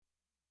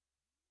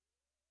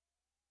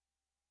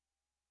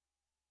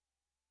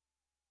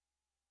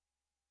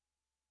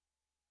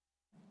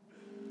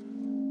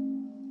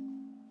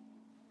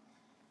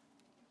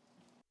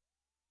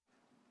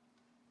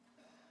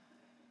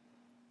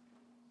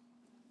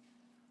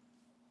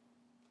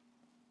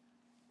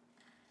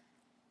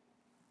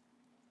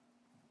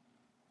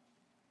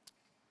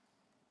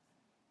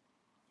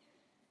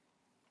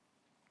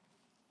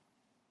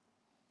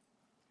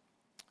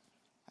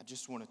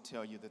just want to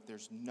tell you that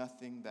there's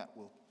nothing that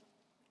will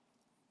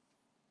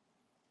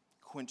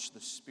quench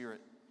the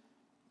Spirit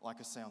like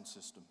a sound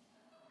system.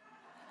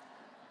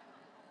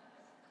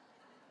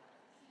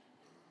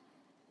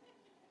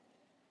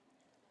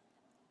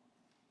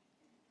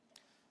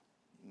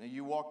 Now,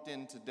 you walked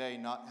in today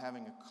not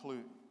having a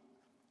clue.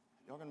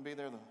 You're going to be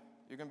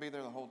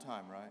there the whole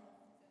time, right?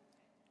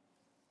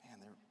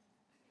 Man,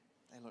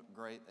 they look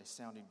great. They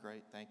sounded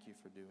great. Thank you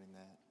for doing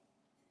that.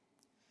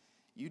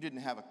 You didn't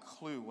have a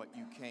clue what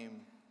you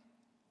came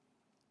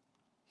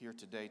here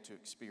today to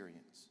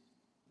experience.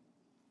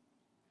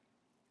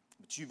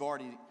 But you've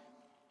already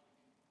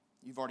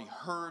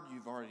heard,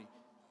 you've already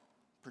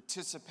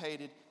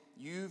participated.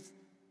 You've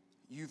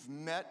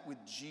met with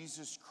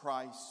Jesus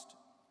Christ,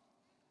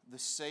 the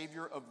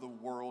Savior of the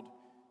world,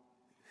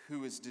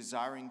 who is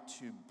desiring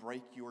to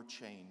break your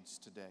chains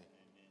today.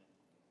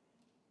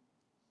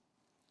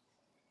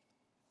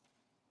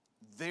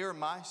 There,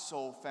 my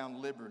soul found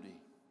liberty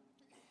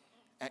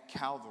at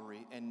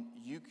Calvary, and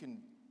you can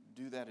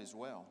do that as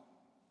well.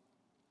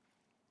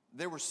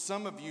 There were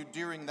some of you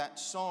during that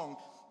song,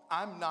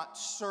 I'm not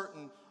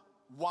certain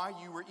why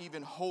you were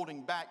even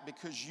holding back,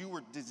 because you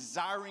were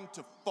desiring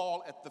to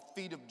fall at the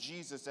feet of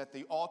Jesus at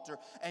the altar,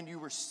 and you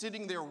were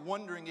sitting there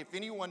wondering if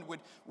anyone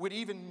would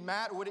even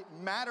matter. Would it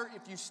matter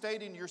if you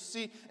stayed in your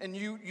seat? And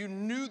you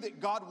knew that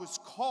God was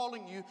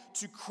calling you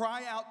to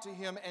cry out to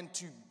Him and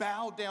to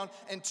bow down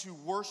and to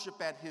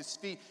worship at His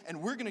feet.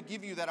 And we're going to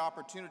give you that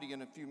opportunity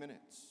in a few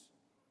minutes.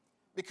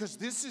 Because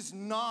this is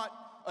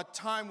not a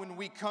time when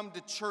we come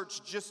to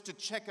church just to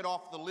check it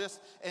off the list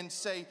and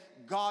say,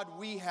 God,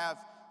 we have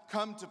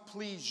come to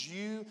please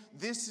you.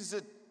 This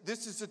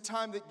is a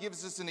time that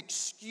gives us an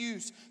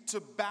excuse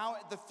to bow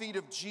at the feet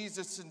of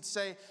Jesus and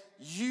say,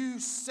 you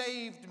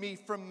saved me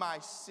from my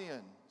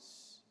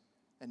sins.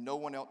 And no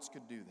one else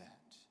could do that.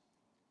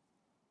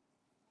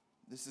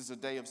 This is a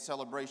day of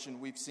celebration.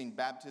 We've seen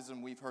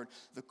baptism. We've heard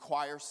the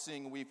choir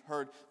sing. We've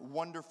heard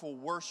wonderful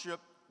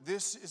worship.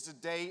 This is a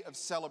day of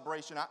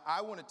celebration.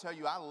 I want to tell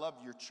you, I love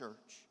your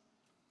church.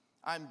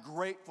 I'm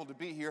grateful to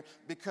be here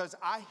because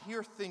I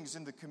hear things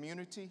in the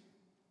community.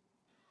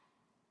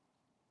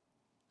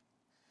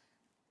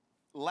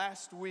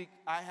 Last week,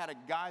 I had a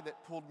guy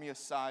that pulled me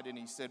aside and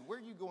he said, where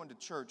are you going to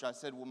church? I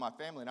said, well, my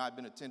family and I have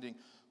been attending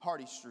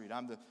Hardy Street.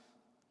 I'm the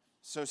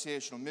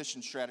associational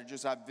mission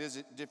strategist. I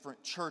visit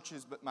different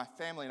churches, but my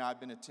family and I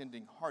have been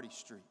attending Hardy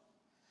Street.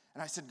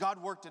 And I said,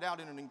 God worked it out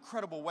in an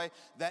incredible way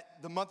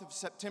that the month of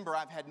September,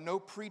 I've had no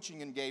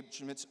preaching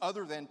engagements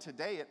other than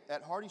today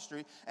at Hardy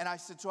Street. And I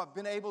said, so I've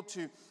been able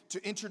to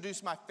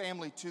introduce my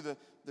family to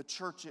the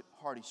church at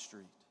Hardy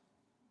Street.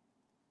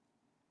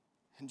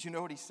 And you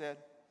know what he said?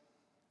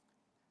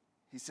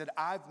 He said,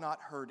 I've not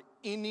heard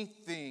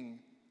anything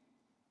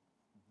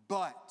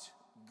but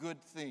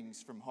good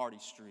things from Hardy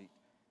Street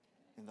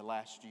in the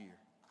last year.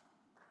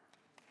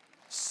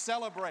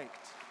 Celebrate.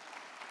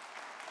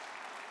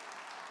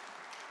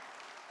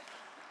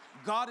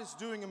 God is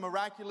doing a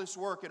miraculous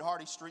work at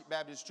Hardy Street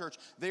Baptist Church.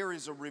 There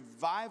is a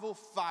revival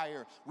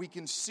fire. We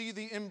can see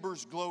the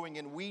embers glowing,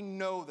 and we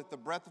know that the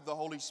breath of the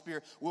Holy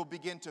Spirit will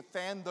begin to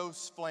fan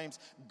those flames.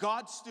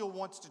 God still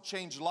wants to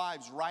change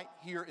lives right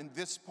here in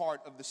this part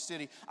of the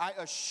city. I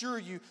assure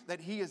you that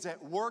He is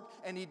at work,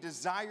 and He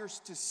desires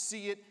to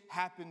see it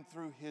happen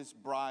through His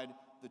bride,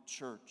 the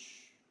church.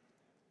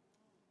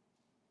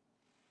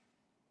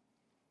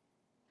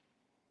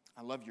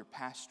 I love your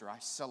pastor. I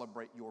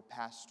celebrate your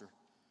pastor.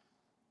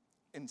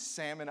 In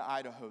Salmon,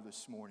 Idaho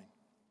this morning.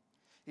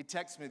 He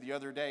texted me the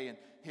other day, and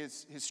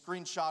his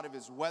screenshot of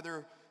his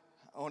weather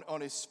on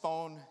his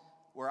phone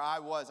where I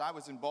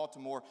was in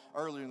Baltimore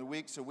earlier in the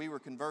week, so we were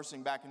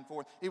conversing back and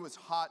forth. It was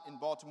hot in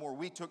Baltimore.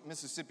 We took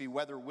Mississippi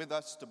weather with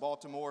us to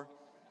Baltimore.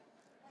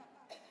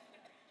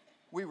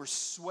 We were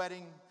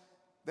sweating.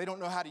 They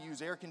don't know how to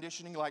use air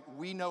conditioning like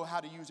we know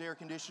how to use air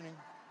conditioning.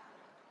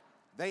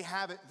 They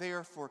have it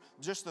there for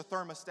just the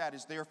thermostat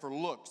is there for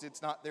looks.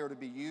 It's not there to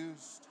be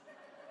used.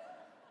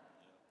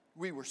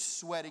 We were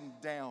sweating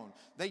down.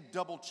 They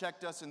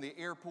double-checked us in the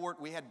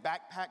airport. We had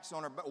backpacks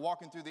on our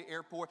walking through the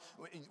airport.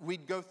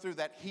 We'd go through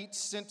that heat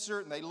sensor,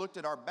 and they looked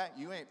at our back.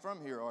 You ain't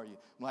from here, are you?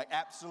 I'm like,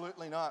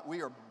 absolutely not.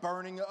 We are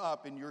burning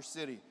up in your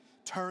city.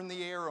 Turn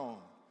the air on.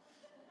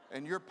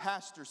 And your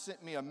pastor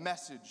sent me a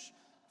message,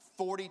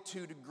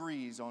 42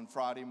 degrees on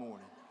Friday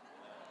morning.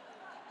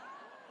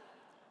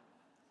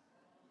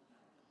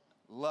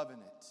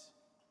 Loving it.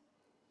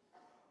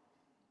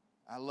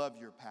 I love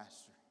your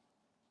pastor.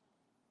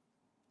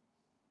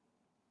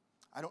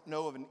 I don't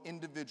know of an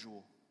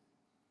individual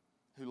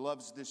who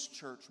loves this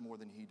church more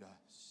than he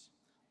does,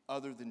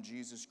 other than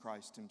Jesus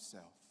Christ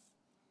Himself.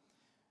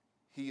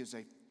 He is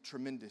a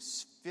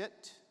tremendous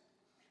fit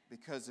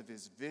because of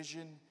His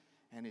vision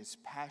and His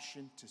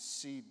passion to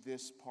see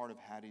this part of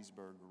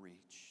Hattiesburg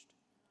reached.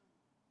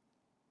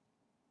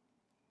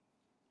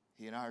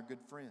 He and I are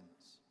good friends.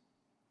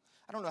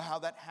 I don't know how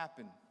that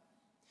happened,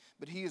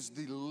 but he is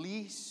the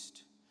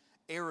least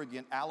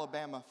arrogant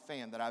Alabama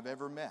fan that I've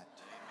ever met.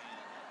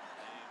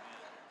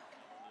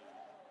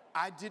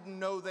 I didn't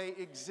know they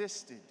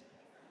existed.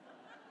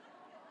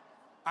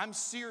 I'm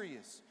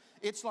serious.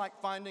 It's like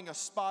finding a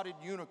spotted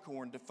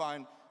unicorn to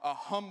find a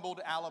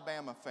humbled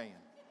Alabama fan.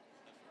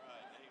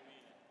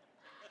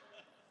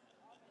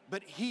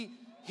 But he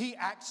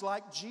acts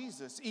like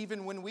Jesus,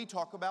 even when we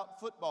talk about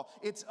football.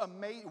 It's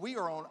amazing. We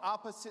are on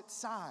opposite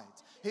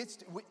sides.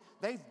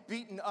 They've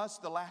beaten us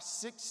the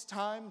last 6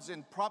 times,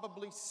 and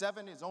probably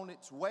 7 is on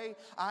its way.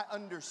 I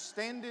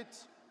understand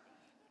it.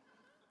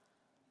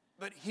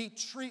 But he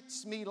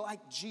treats me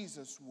like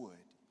Jesus would,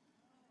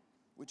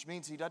 which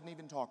means he doesn't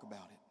even talk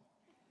about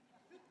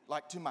it.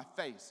 Like to my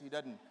face, he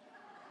doesn't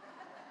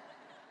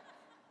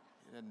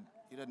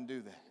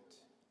do that.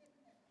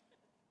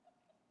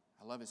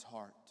 I love his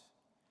heart.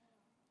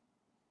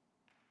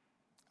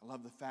 I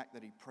love the fact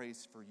that he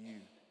prays for you.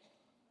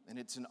 And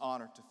it's an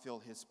honor to fill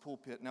his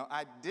pulpit. Now,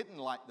 I didn't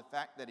like the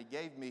fact that he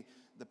gave me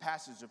the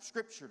passage of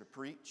Scripture to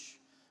preach,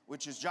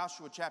 which is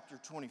Joshua chapter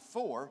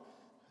 24.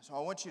 So I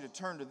want you to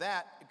turn to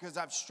that because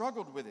I've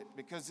struggled with it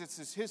because this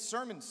is his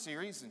sermon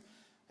series.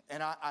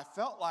 And I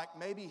felt like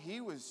maybe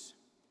he was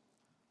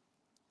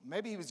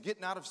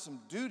getting out of some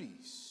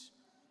duties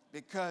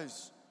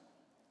because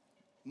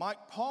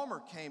Mike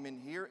Palmer came in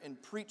here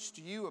and preached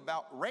to you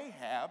about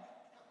Rahab.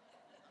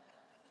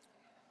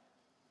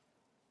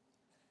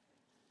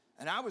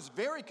 And I was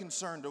very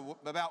concerned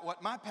about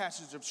what my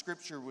passage of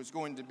Scripture was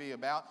going to be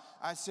about.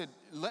 I said,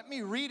 let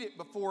me read it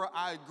before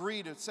I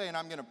agree to saying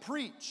I'm going to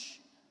preach.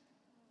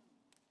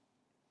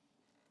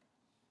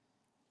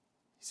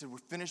 He said, we're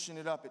finishing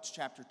it up. It's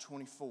chapter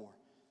 24.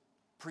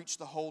 Preach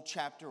the whole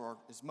chapter or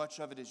as much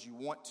of it as you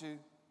want to. And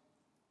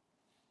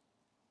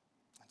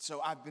so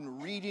I've been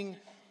reading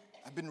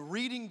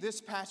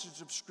this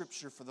passage of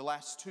Scripture for the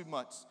last 2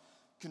 months,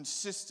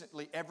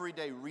 consistently every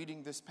day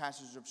reading this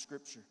passage of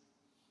Scripture.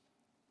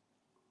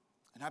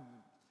 And I'm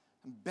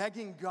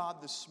begging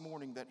God this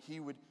morning that he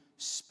would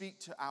speak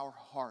to our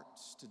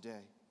hearts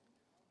today.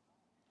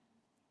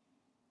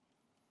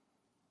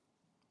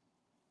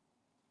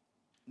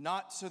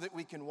 Not so that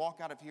we can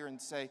walk out of here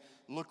and say,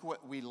 look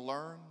what we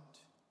learned.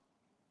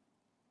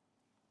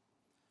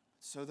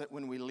 So that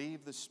when we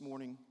leave this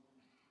morning,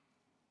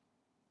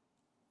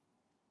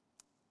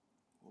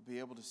 we'll be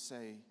able to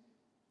say,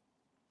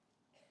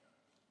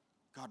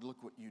 God,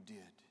 look what you did.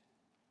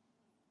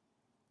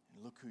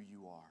 And look who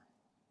you are.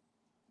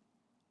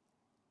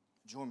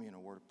 Join me in a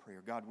word of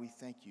prayer. God, we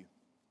thank you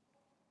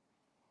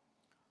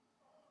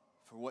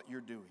for what you're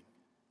doing,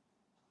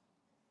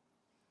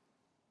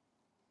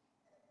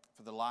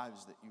 for the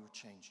lives that you are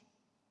changing.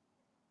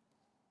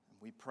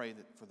 And we pray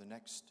that for the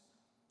next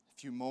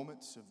few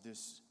moments of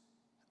this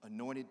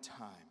anointed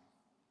time,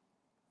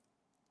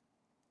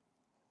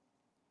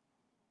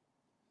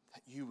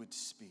 that you would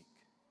speak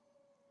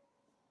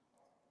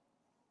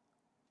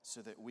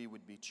so that we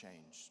would be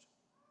changed.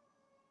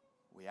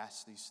 We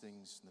ask these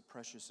things in the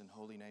precious and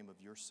holy name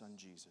of your Son,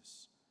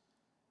 Jesus.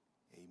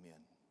 Amen.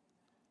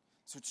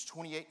 So it's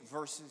 28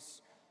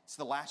 verses. It's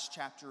the last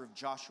chapter of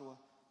Joshua.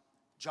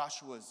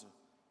 Joshua is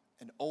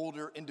an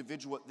older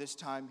individual at this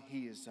time.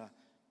 He's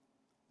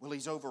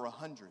over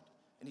 100.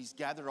 And he's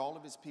gathered all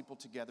of his people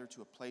together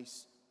to a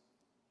place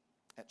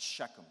at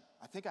Shechem.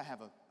 I think I have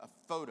a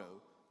photo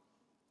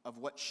of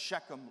what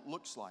Shechem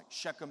looks like.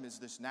 Shechem is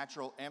this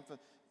natural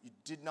amphitheater. You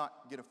did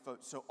not get a photo.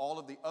 So all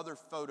of the other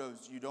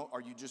photos you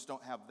just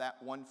don't have that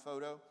one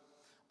photo.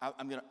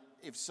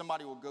 If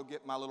somebody will go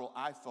get my little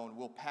iPhone,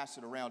 we'll pass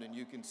it around and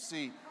you can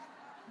see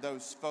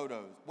those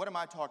photos. What am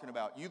I talking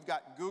about? You've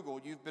got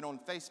Google. You've been on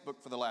Facebook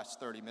for the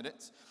last 30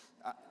 minutes.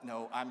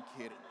 No, I'm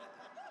kidding.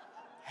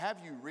 Have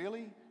you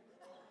really?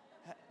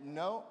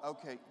 No?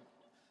 Okay.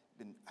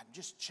 I'm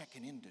just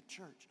checking into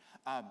church.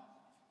 Act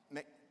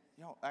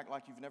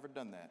like you've never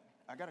done that.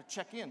 I got to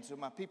check in so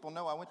my people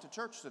know I went to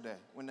church today.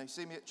 When they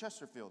see me at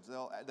Chesterfield's,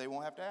 they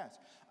won't have to ask.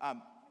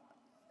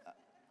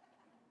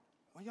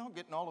 Well, y'all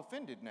getting all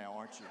offended now,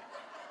 aren't you?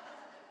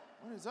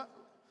 What is that?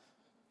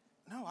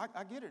 No,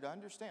 I get it. I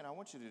understand. I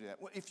want you to do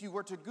that. Well, if you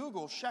were to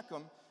Google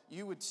Shechem,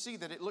 you would see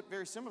that it looked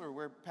very similar to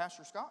where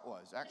Pastor Scott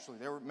was. Actually,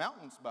 there were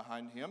mountains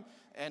behind him,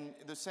 and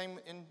the same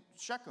in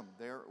Shechem.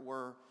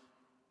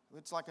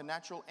 It's like a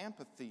natural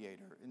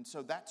amphitheater. And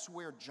so that's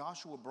where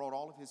Joshua brought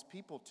all of his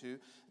people to,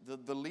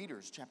 the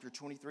leaders. Chapter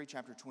 23,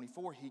 chapter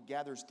 24, he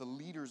gathers the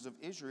leaders of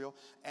Israel.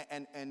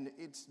 And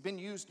it's been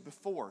used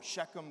before.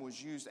 Shechem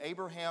was used.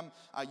 Abraham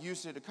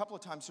used it a couple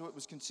of times, so it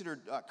was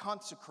considered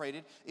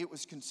consecrated. It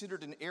was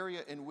considered an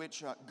area in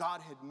which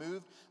God had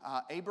moved.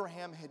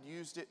 Abraham had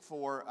used it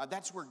for,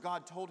 that's where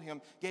God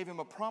gave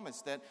him a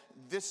promise that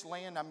this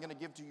land I'm going to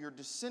give to your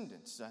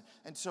descendants.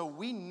 And so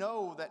we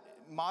know that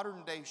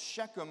modern day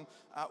Shechem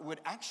would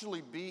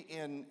actually be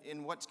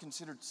in what's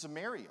considered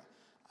Samaria.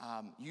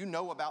 You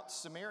know about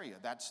Samaria.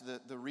 That's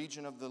the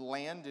region of the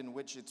land in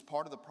which it's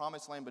part of the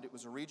promised land, but it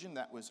was a region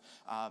that was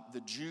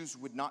the Jews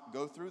would not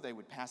go through. They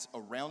would pass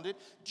around it.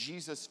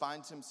 Jesus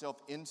finds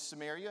himself in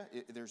Samaria.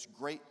 There's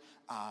great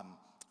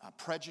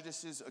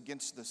prejudices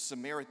against the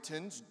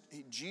Samaritans.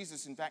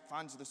 Jesus, in fact,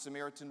 finds the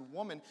Samaritan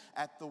woman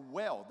at the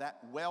well. That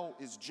well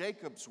is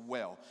Jacob's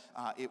well.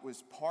 It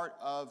was part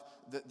of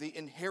the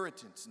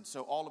inheritance. And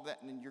so all of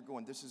that, and then you're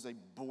going, this is a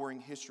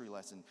boring history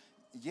lesson.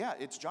 Yeah,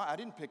 it's John. I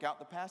didn't pick out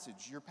the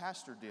passage. Your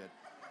pastor did.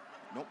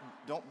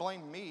 Don't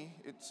blame me.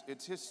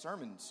 It's his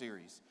sermon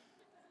series.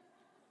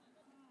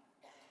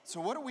 So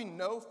what do we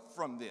know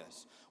from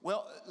this?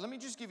 Well, let me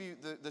just give you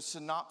the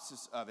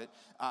synopsis of it.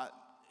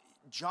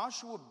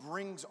 Joshua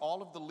brings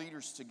all of the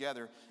leaders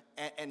together,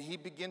 and he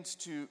begins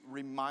to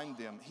remind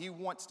them. He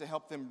wants to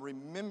help them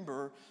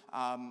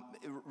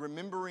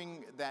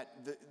remembering that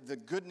the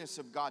goodness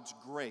of God's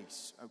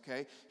grace,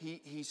 okay?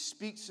 He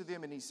speaks to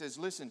them and he says,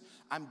 listen,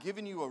 I'm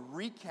giving you a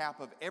recap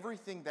of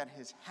everything that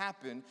has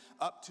happened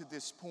up to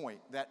this point,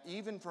 that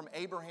even from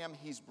Abraham,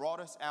 he's brought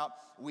us out.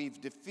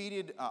 We've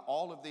defeated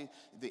all of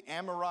the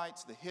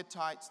Amorites, the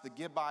Hittites, the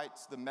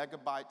Gibeonites, the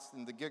Megabites,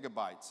 and the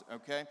Gigabites,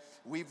 okay?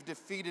 We've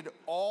defeated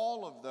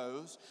all of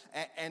those,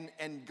 and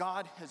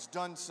God has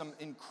done some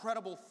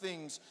incredible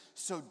things,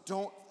 so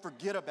don't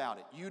forget about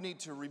it. You need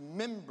to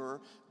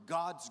remember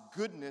God's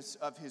goodness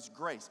of his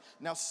grace.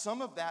 Now,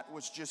 some of that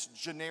was just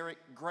generic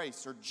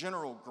grace or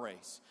general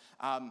grace.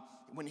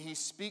 When he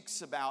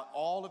speaks about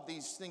all of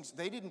these things,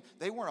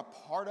 they weren't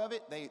a part of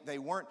it. They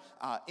weren't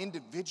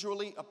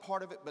individually a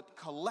part of it, but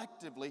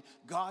collectively,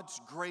 God's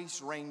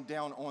grace rained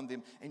down on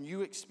them, and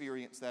you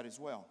experience that as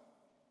well.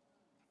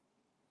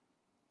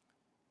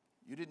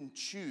 You didn't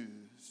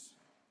choose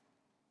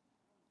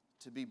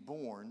to be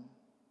born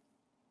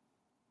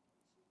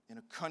in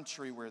a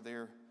country where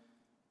there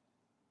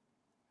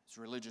is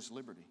religious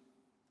liberty.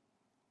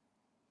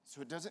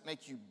 So it doesn't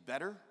make you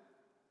better.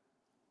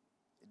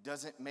 It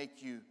doesn't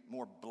make you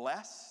more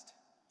blessed.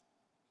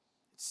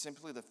 It's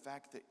simply the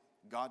fact that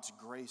God's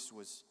grace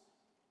was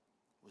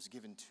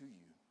given to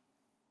you.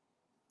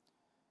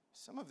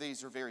 Some of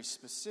these are very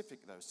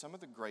specific, though. Some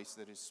of the grace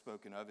that is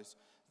spoken of is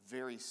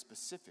very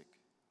specific.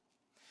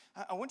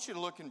 I want you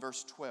to look in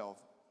verse 12.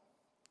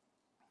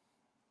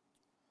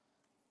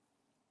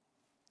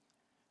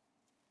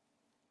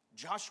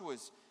 Joshua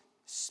is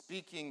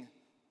speaking,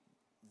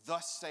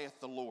 thus saith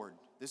the Lord.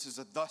 This is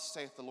a thus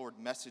saith the Lord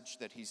message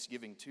that he's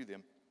giving to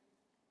them.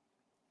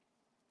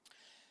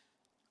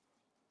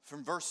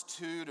 From verse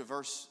 2 to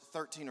verse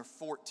 13 or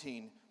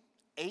 14,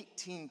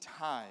 18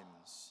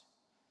 times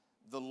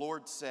the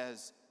Lord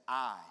says,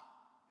 I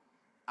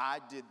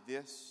did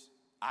this,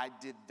 I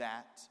did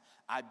that,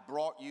 I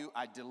brought you,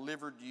 I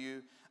delivered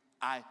you,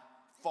 I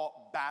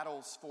fought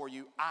battles for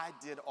you, I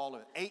did all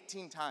of it.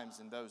 18 times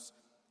in those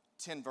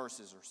 10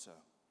 verses or so.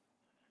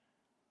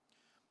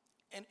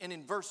 And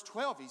in verse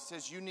 12, he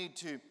says, you need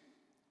to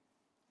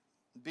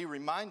be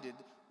reminded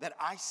that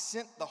I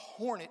sent the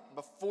hornet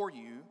before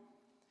you,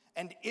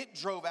 and it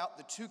drove out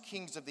the 2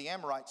 kings of the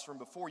Amorites from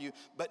before you,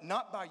 but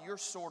not by your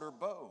sword or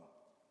bow.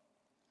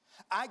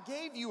 I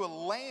gave you a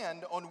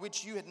land on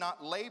which you had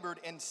not labored,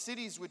 and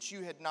cities which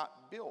you had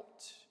not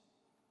built.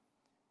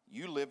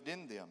 You lived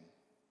in them.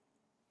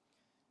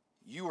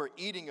 You are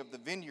eating of the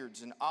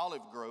vineyards and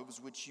olive groves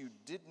which you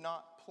did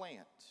not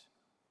plant.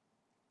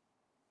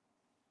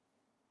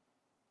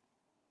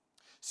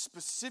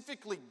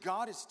 Specifically,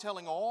 God is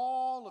telling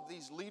all of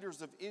these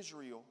leaders of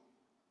Israel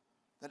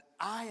that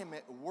I am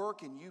at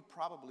work and you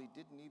probably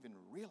didn't even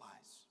realize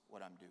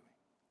what I'm doing.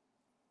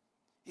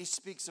 He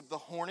speaks of the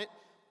hornet,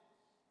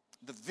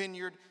 the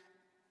vineyard,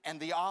 and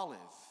the olive.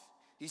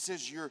 He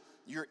says you're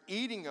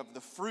eating of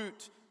the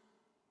fruit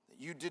that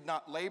you did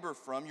not labor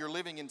from. You're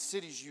living in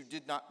cities you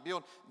did not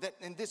build.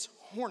 And this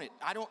hornet,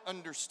 I don't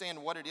understand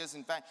what it is.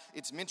 In fact,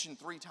 it's mentioned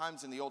 3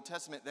 times in the Old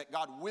Testament that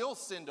God will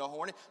send a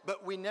hornet,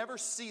 but we never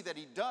see that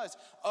he does,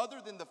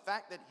 other than the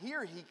fact that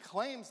here he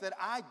claims that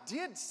I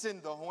did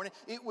send the hornet.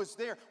 It was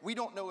there. We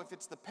don't know if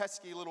it's the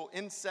pesky little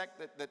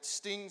insect that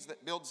stings,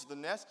 that builds the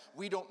nest.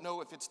 We don't know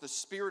if it's the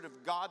Spirit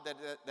of God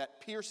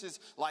that pierces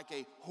like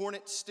a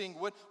hornet sting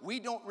would. We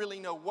don't really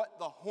know what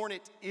the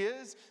hornet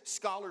is.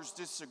 Scholars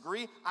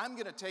disagree. I'm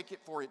going to take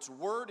it for its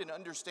word and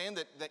understand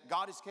that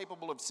God is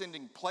capable of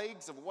sending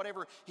plagues of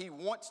whatever he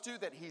wants to,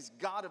 that he's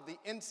God of the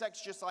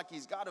insects just like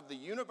he's God of the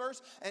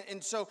universe.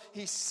 And so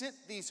he sent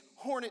these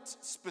hornets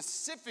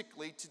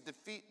specifically to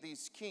defeat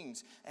these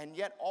kings. And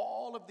yet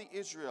all of the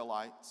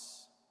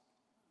Israelites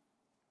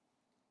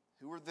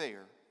who were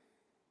there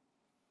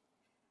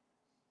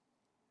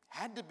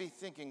had to be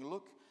thinking,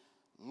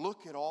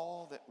 look at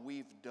all that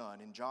we've done.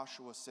 And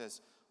Joshua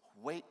says,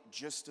 wait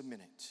just a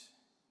minute.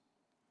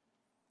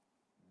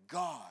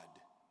 God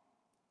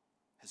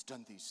has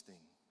done these things.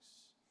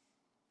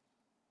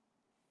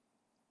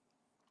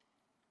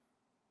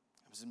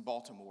 I was in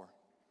Baltimore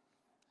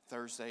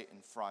Thursday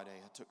and Friday.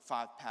 I took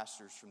 5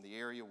 pastors from the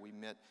area.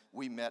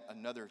 We met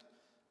another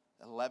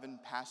 11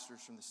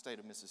 pastors from the state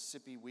of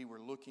Mississippi. We were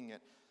looking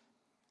at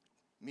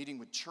meeting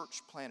with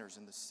church planners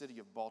in the city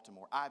of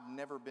Baltimore. I've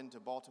never been to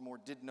Baltimore,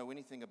 didn't know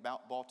anything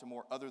about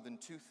Baltimore other than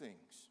 2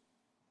 things: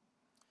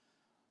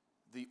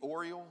 the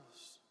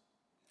Orioles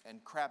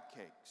and crab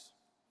cakes.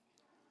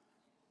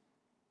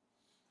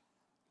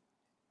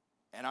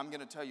 And I'm going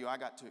to tell you, I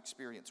got to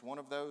experience one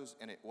of those,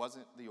 and it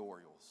wasn't the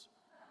Orioles.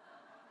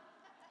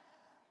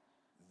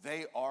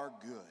 They are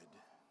good.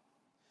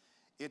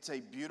 It's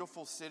a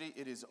beautiful city.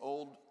 It is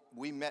old.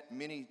 We met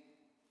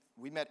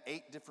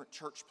 8 different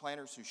church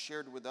planners who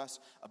shared with us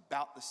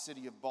about the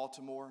city of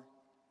Baltimore.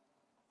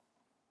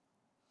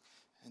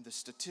 And the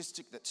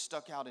statistic that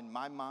stuck out in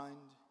my mind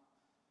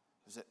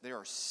was that there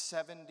are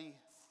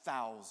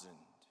 70,000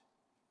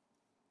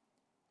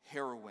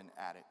 heroin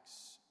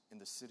addicts in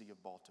the city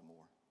of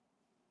Baltimore.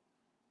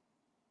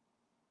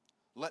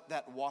 Let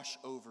that wash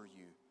over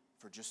you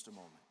for just a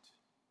moment.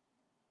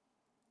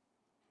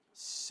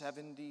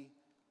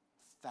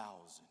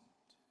 70,000.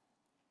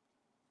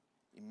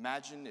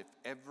 Imagine if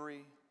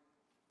every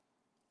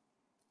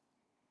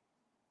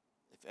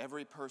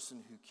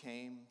person who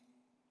came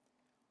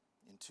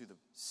into the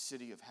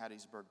city of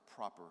Hattiesburg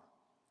proper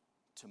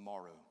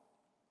tomorrow,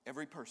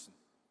 every person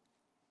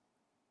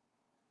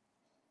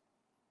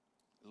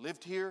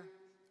lived here,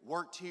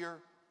 worked here,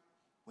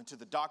 went to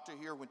the doctor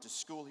here, went to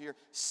school here,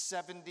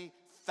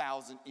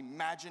 70,000.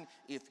 Imagine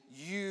if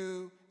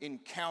you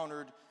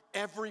encountered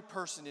every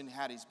person in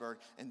Hattiesburg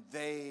and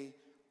they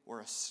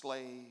were a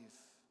slave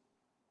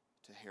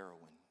to heroin.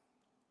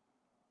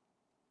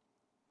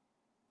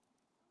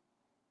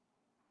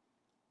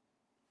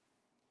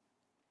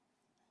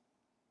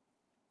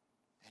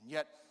 And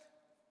yet,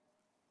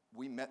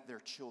 we met their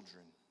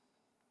children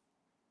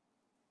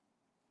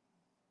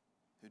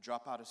who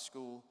drop out of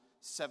school.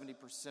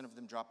 70% of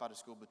them drop out of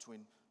school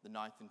between the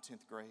 9th and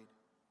 10th grade.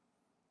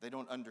 They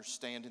don't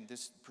understand in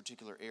this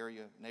particular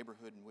area,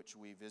 neighborhood in which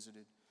we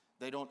visited.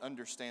 They don't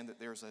understand that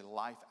there's a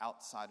life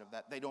outside of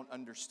that. They don't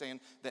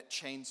understand that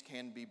chains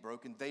can be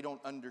broken. They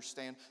don't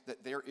understand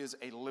that there is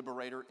a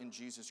liberator in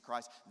Jesus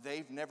Christ.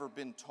 They've never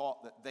been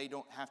taught that they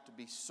don't have to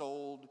be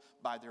sold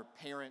by their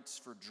parents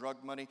for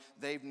drug money.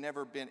 They've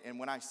never been, and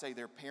when I say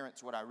their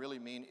parents, what I really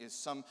mean is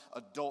some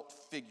adult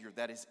figure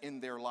that is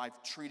in their life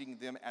treating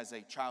them as a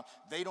child.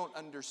 They don't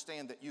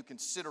understand that you can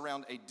sit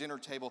around a dinner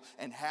table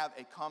and have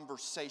a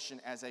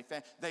conversation as a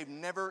family. They've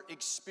never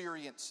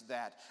experienced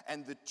that.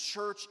 And the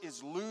church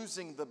is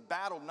losing the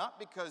battle, not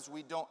because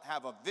we don't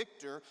have a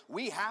victor.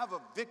 We have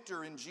a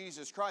victor in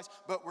Jesus Christ,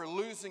 but we're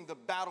losing the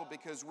battle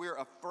because we're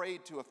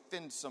afraid to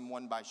offend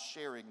someone by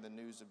sharing the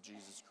news of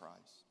Jesus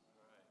Christ.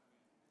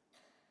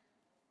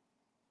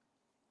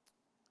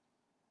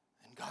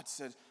 And God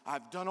says,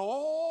 I've done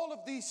all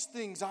of these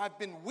things. I've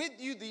been with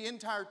you the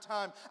entire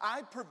time.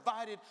 I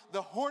provided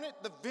the hornet,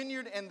 the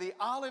vineyard, and the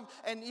olive,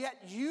 and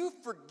yet you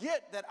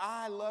forget that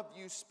I love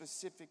you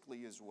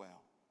specifically as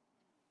well.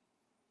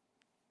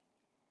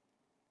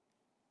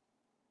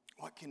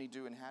 What can he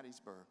do in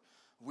Hattiesburg?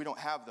 We don't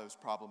have those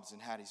problems in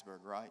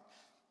Hattiesburg, right?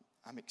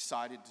 I'm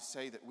excited to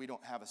say that we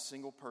don't have a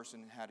single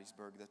person in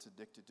Hattiesburg that's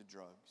addicted to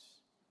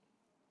drugs.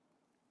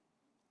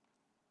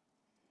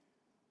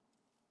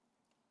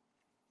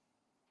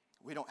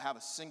 We don't have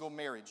a single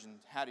marriage in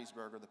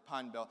Hattiesburg or the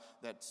Pine Belt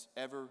that's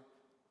ever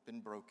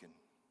been broken.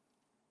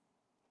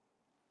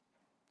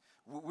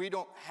 We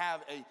don't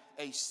have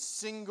a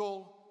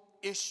single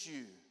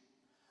issue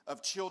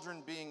of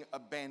children being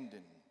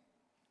abandoned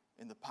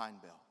in the Pine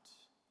Belt.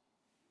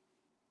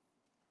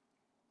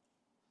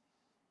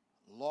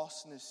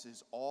 Lostness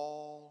is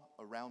all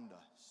around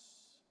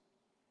us.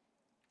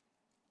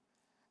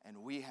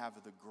 And we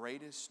have the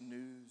greatest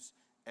news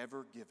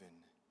ever given,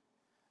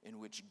 in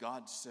which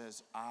God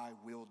says, I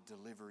will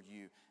deliver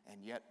you,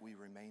 and yet we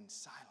remain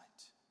silent.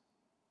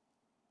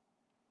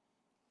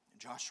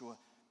 And Joshua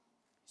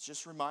is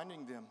just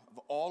reminding them of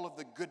all of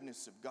the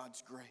goodness of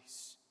God's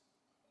grace.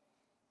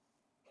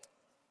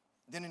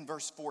 Then in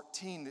verse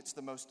 14, it's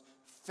the most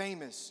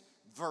famous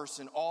verse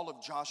in all of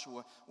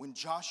Joshua, when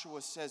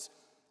Joshua says,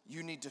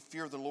 you need to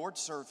fear the Lord,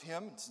 serve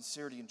him in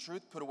sincerity and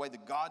truth, put away the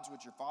gods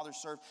which your fathers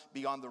served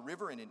beyond the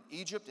river and in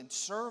Egypt, and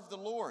serve the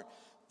Lord.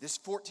 This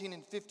 14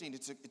 and 15,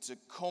 it's a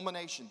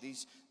culmination.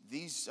 These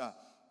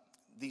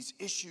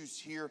issues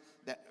here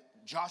that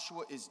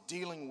Joshua is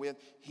dealing with,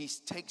 he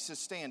takes a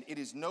stand. It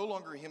is no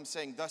longer him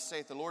saying, thus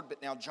saith the Lord,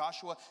 but now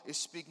Joshua is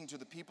speaking to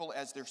the people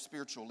as their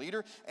spiritual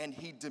leader, and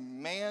he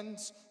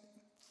demands,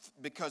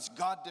 because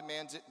God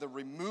demands it, the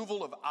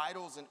removal of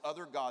idols and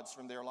other gods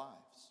from their lives.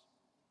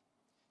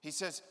 He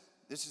says,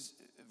 this is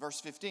verse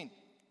 15,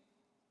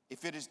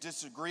 if it is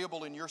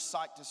disagreeable in your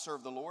sight to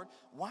serve the Lord,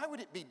 why would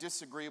it be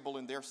disagreeable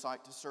in their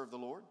sight to serve the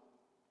Lord?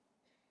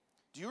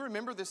 Do you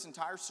remember this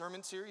entire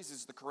sermon series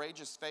is the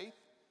courageous faith?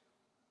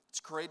 It's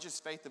courageous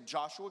faith of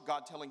Joshua,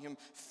 God telling him,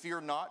 fear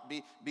not,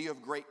 be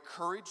of great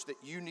courage, that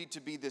you need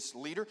to be this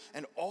leader.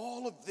 And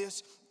all of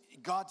this,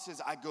 God says,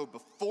 I go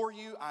before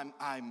you,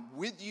 I'm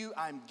with you,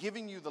 I'm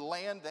giving you the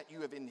land that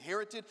you have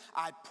inherited.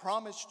 I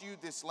promised you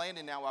this land,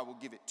 and now I will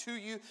give it to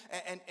you.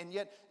 And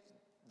yet,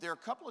 there are a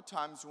couple of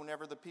times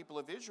whenever the people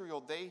of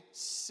Israel, they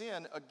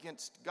sin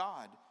against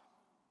God.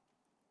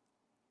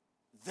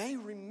 They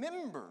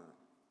remember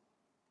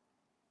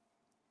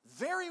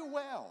very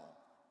well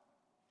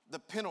the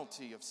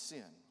penalty of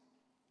sin.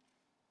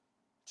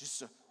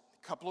 Just a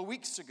couple of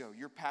weeks ago,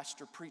 your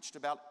pastor preached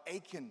about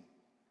Achan,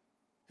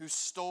 who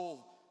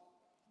stole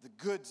the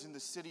goods in the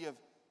city of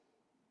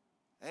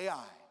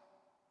Ai.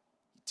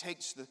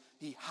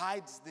 He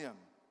hides them.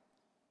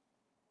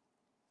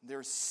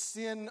 There's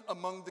sin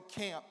among the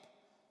camp,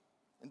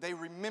 and they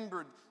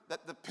remembered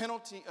that the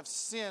penalty of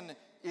sin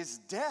is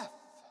death.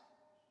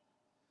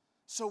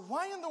 So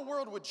why in the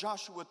world would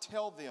Joshua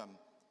tell them,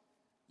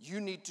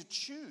 you need to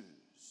choose?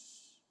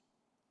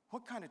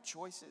 What kind of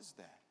choice is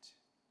that?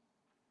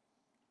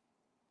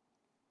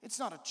 It's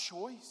not a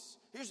choice.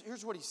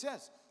 Here's what he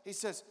says. He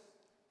says,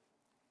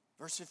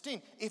 verse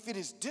 15, if it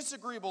is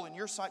disagreeable in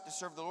your sight to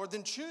serve the Lord,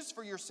 then choose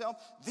for yourself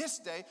this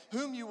day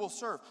whom you will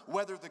serve,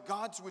 whether the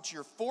gods which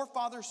your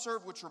forefathers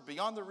served, which were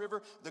beyond the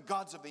river, the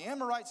gods of the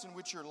Amorites in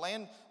which your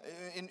land,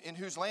 in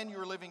whose land you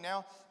are living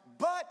now.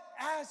 But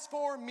as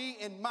for me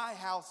and my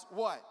house,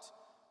 what?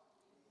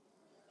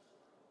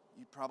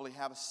 You probably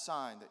have a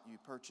sign that you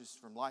purchased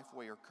from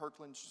Lifeway or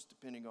Kirkland's, just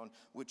depending on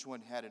which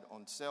one had it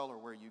on sale or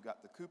where you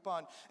got the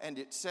coupon. And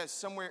it says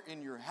somewhere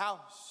in your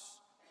house,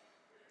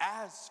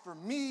 as for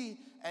me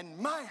and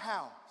my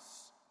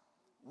house,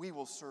 we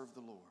will serve the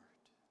Lord.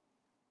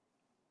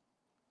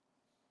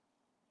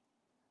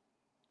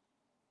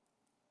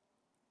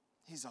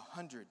 He's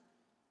 100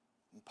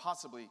 and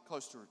possibly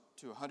close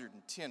to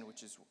 110,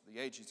 which is the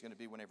age he's going to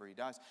be whenever he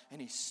dies. And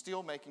he's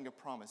still making a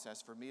promise,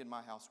 as for me and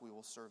my house, we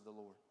will serve the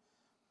Lord.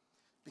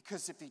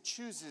 Because if he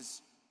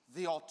chooses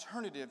the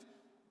alternative,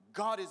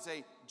 God is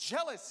a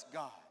jealous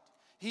God.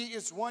 He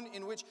is one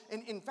in which,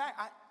 and in fact,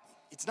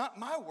 it's not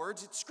my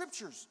words, it's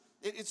Scripture's.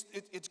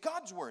 It's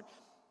God's word.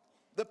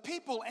 The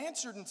people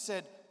answered and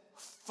said,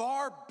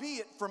 far be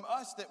it from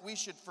us that we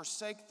should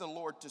forsake the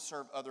Lord to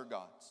serve other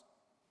gods.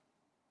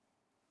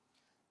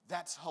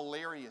 That's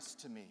hilarious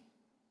to me.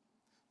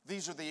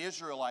 These are the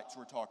Israelites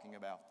we're talking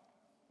about.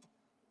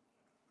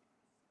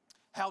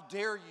 How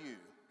dare you?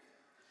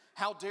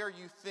 How dare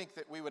you think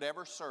that we would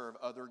ever serve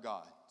other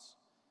gods?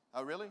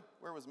 Oh, really?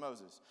 Where was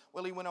Moses?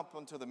 Well, he went up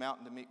onto the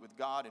mountain to meet with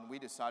God, and we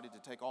decided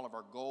to take all of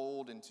our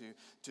gold and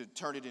to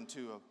turn it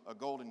into a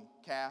golden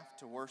calf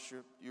to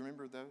worship. You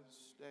remember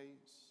those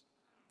days?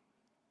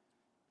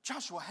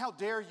 Joshua, how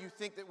dare you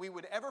think that we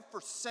would ever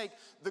forsake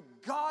the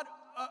God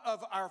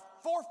of our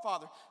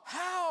forefather?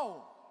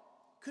 How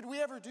could we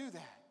ever do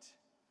that?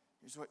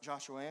 Here's what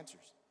Joshua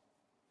answers.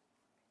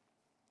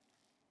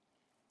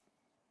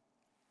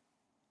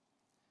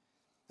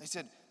 They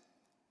said,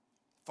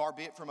 far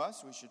be it from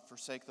us, we should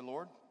forsake the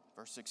Lord.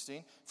 Verse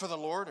 16, for the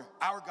Lord,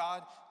 our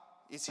God,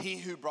 is he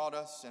who brought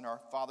us and our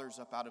fathers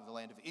up out of the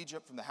land of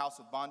Egypt from the house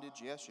of bondage.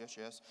 Yes, yes,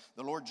 yes.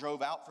 The Lord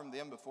drove out from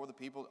them before the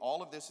people.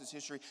 All of this is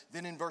history.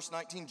 Then in verse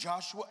 19,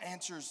 Joshua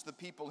answers the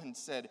people and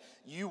said,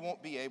 you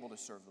won't be able to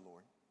serve the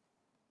Lord.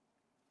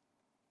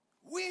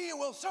 We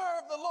will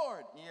serve the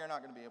Lord. You're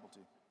not going to be able to.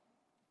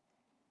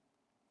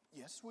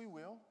 Yes, we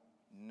will.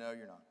 No,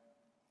 you're not.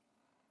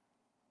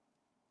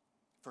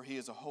 For he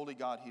is a holy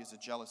God, he is a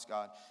jealous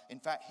God.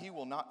 In fact, he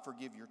will not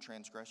forgive your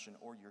transgression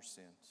or your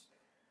sins.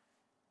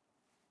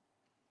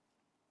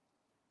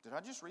 Did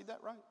I just read that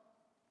right?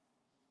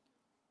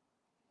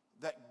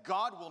 That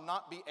God will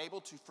not be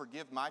able to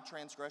forgive my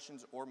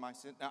transgressions or my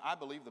sins. Now, I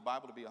believe the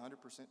Bible to be 100%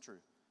 true.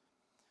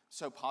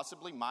 So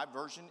possibly my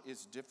version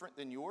is different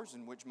than yours,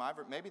 in which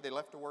maybe they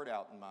left a word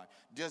out in mine.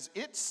 Does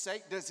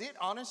it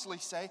honestly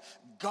say,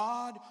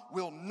 God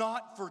will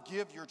not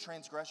forgive your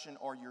transgression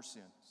or your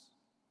sins?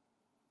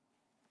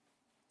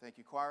 Thank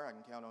you, choir. I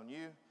can count on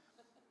you.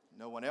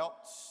 No one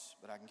else,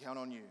 but I can count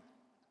on you.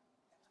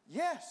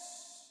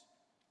 Yes.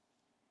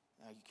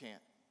 No, you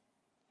can't.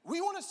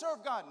 We want to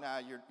serve God. No,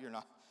 you're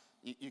not.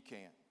 You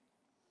can't.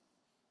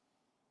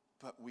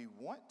 But we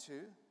want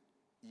to.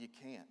 You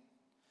can't.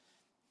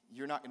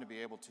 You're not going to be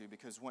able to,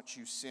 because once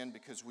you sin,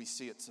 because we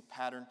see it's a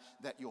pattern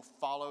that you'll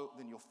follow,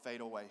 then you'll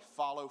fade away.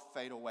 Follow,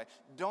 fade away.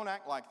 Don't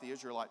act like the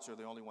Israelites are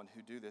the only one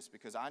who do this,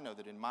 because I know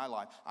that in my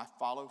life, I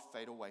follow,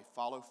 fade away,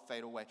 follow,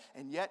 fade away.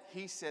 And yet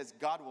he says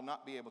God will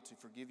not be able to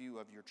forgive you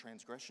of your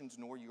transgressions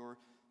nor your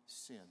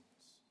sins.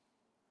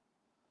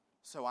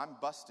 So I'm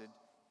busted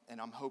and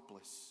I'm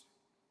hopeless.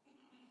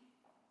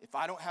 If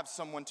I don't have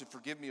someone to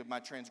forgive me of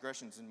my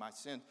transgressions and my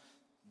sin,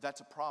 that's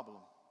a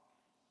problem.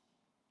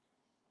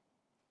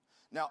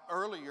 Now,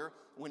 earlier,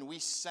 when we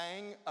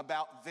sang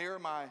about there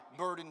my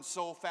burdened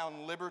soul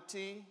found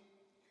liberty,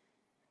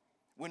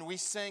 when we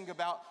sang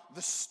about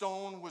the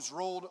stone was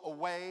rolled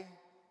away,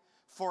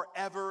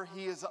 forever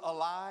he is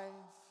alive,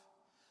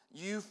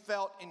 you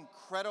felt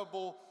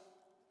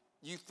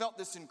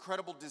this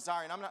incredible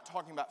desire. And I'm not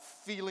talking about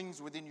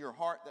feelings within your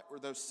heart that were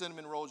those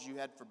cinnamon rolls you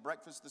had for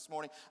breakfast this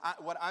morning.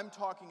 What I'm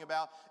talking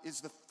about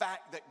is the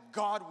fact that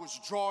God was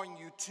drawing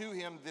you to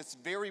him this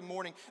very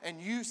morning.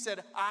 And you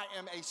said, I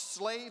am a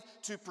slave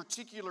to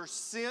particular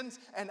sins,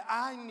 and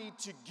I need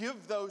to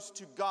give those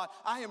to God.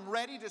 I am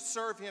ready to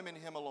serve him and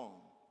him alone.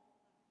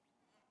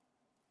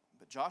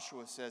 But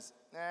Joshua says,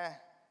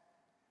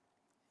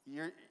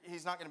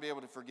 he's not going to be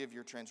able to forgive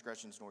your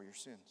transgressions nor your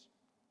sins.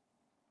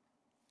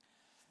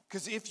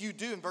 Because if you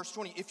do, in verse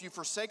 20, if you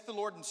forsake the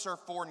Lord and serve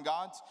foreign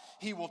gods,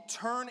 he will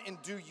turn and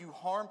do you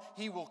harm.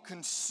 He will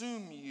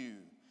consume you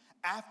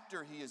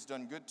after he has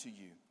done good to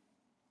you.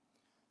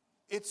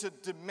 It's a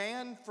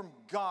demand from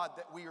God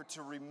that we are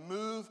to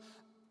remove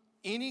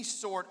any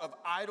sort of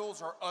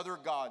idols or other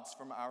gods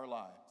from our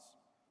lives.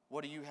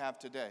 What do you have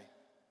today?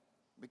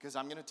 Because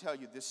I'm going to tell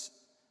you, this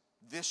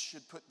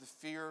should put the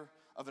fear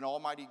of an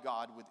almighty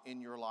God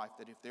within your life,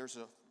 that if there's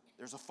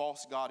a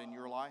false god in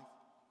your life,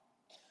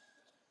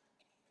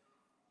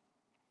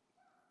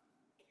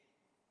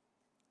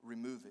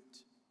 remove it.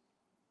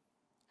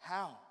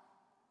 How?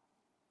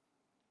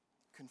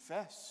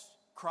 Confess.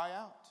 Cry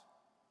out.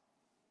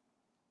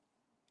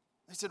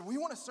 They said, we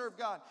want to serve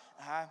God.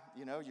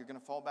 You're going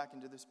to fall back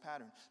into this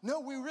pattern.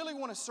 No, we really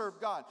want to serve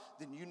God.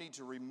 Then you need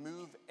to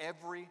remove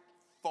every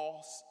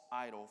false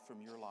idol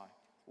from your life.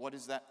 What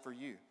is that for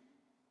you?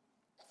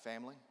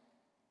 Family?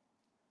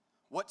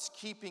 What's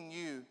keeping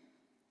you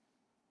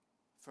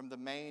from the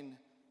main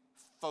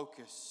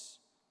focus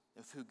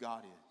of who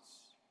God is?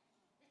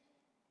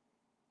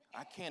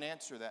 I can't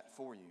answer that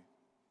for you.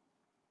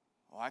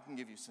 Well, I can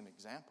give you some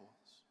examples.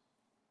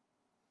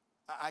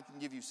 I can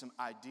give you some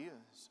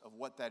ideas of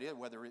what that is,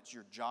 whether it's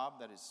your job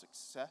that is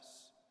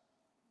success.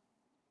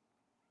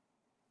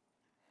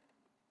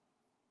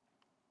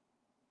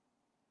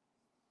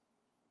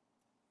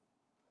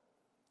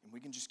 And we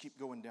can just keep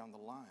going down the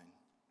line.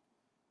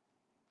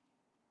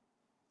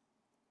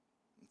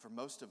 And for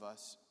most of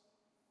us,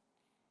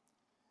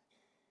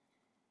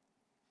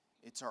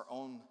 it's our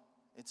own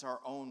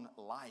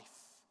life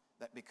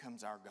that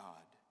becomes our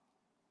God.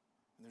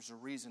 And there's a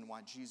reason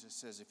why Jesus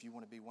says, if you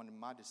want to be one of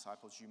my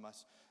disciples, you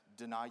must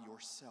deny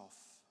yourself.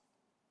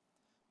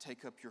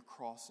 Take up your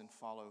cross and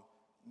follow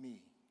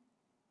me.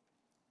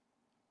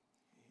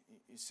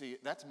 You see,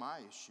 that's my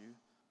issue,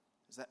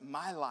 is that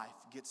my life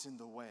gets in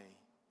the way.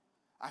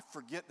 I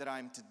forget that I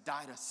am to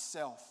die to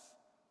self,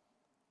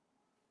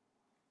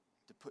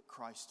 to put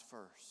Christ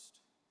first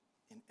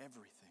in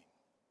everything.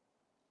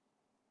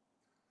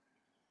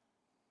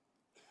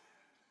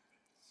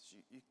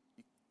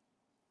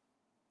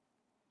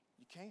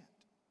 You can't.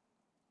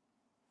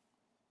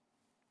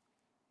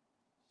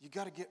 You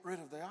got to get rid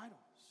of the idols.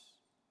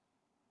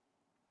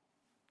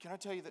 Can I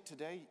tell you that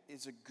today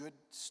is a good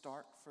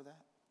start for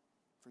that,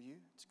 for you?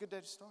 It's a good day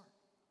to start.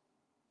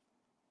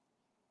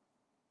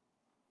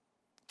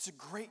 It's a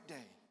great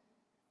day.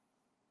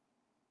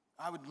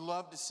 I would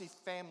love to see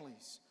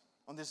families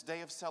on this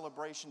day of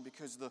celebration,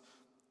 because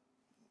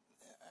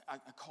I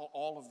call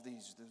all of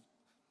these, I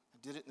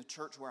did it in the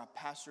church where I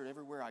pastored,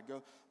 everywhere I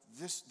go.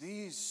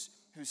 These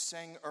who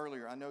sang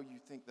earlier, I know you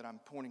think that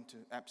I'm pointing to,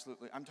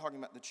 absolutely. I'm talking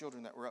about the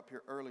children that were up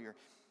here earlier.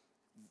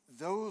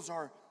 Those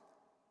are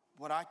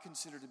what I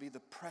consider to be the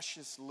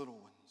precious little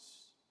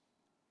ones.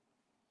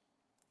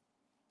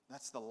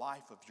 That's the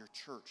life of your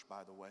church,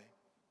 by the way.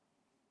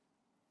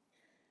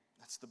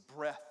 That's the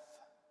breath.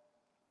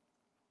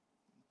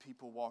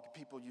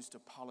 People used to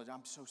apologize.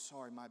 I'm so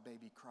sorry my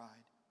baby cried.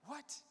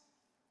 What?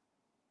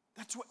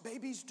 That's what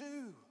babies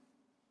do.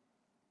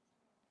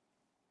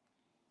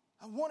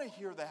 I want to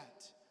hear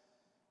that.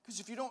 Because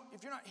if you're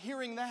not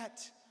hearing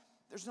that,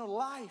 there's no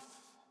life.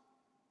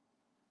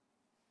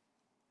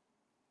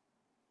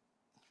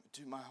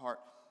 To my heart,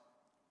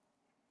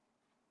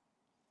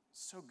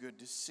 it's so good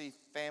to see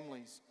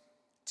families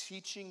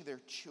teaching their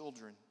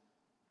children.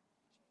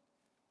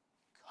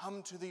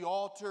 Come to the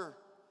altar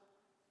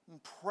and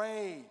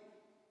pray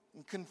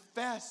and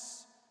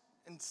confess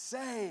and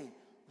say,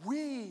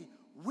 we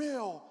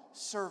will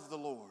serve the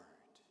Lord.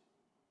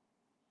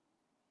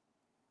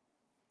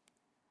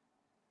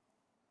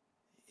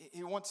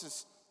 He wants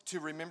us to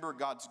remember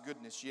God's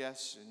goodness,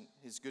 yes, and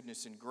His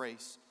goodness and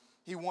grace.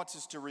 He wants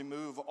us to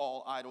remove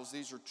all idols.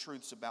 These are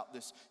truths about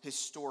this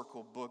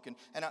historical book. And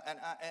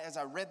as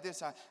I read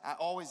this, I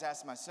always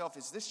ask myself,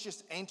 is this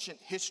just ancient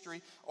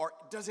history, or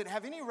does it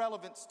have any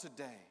relevance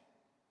today?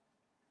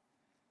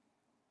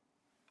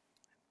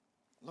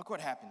 Look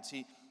what happens.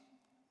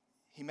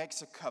 He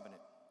makes a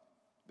covenant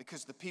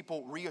because the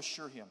people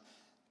reassure him,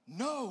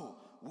 no,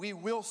 we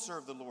will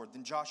serve the Lord.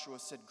 Then Joshua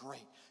said, great.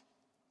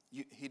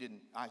 He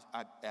didn't, I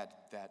added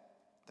that.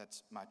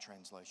 That's my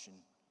translation.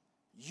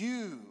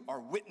 You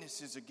are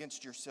witnesses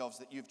against yourselves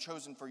that you've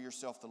chosen for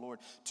yourself the Lord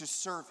to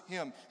serve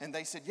Him. And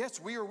they said,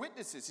 yes, we are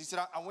witnesses. He said,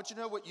 I want you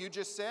to know what you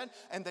just said.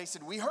 And they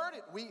said, we heard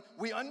it.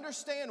 We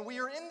understand. We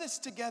are in this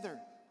together.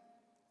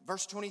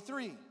 Verse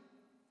 23,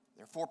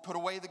 therefore put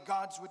away the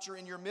gods which are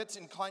in your midst.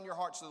 Incline your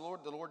hearts to the Lord,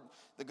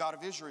 the God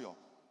of Israel.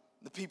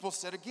 The people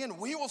said again,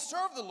 we will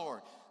serve the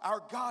Lord,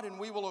 our God, and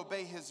we will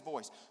obey His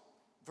voice.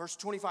 Verse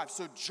 25,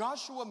 so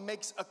Joshua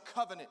makes a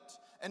covenant,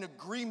 an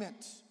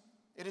agreement.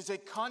 It is a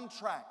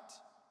contract.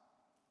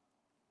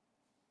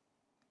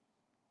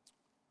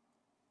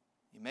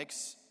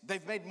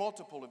 They've made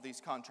multiple of these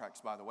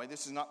contracts, by the way.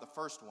 This is not the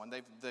first one.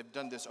 They've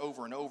done this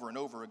over and over and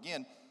over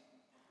again.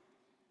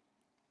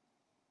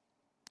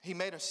 He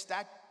made a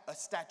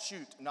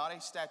statute, not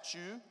a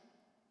statue.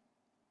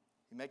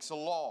 He makes a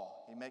law.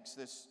 He makes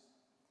this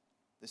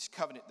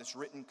covenant, this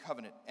written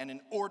covenant, and an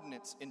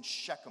ordinance in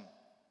Shechem.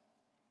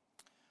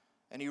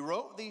 And he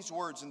wrote these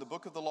words in the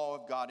book of the law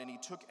of God, and he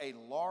took a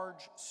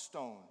large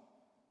stone.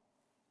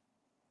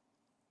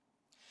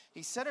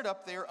 He set it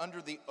up there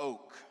under the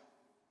oak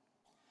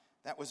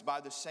that was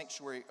by the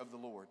sanctuary of the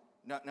Lord.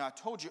 Now I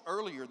told you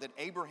earlier that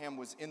Abraham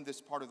was in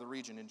this part of the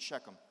region, in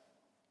Shechem.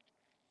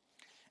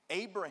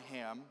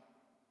 Abraham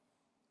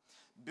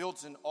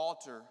builds an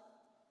altar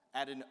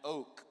at an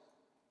oak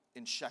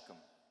in Shechem.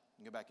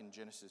 You can go back in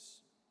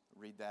Genesis,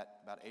 read that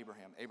about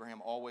Abraham.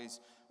 Abraham always,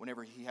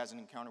 whenever he has an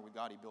encounter with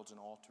God, he builds an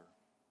altar.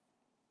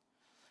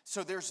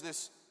 So there's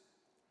this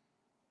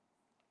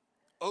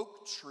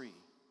oak tree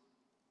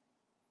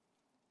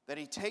that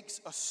he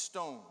takes a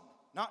stone,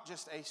 not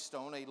just a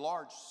stone, a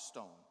large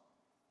stone.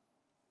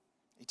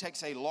 He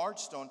takes a large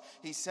stone,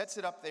 he sets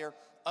it up there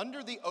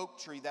under the oak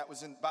tree that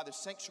was by the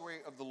sanctuary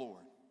of the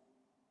Lord.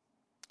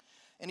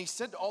 And he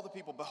said to all the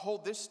people,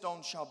 "Behold, this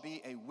stone shall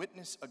be a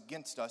witness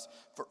against us,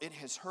 for it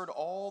has heard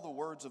all the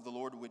words of the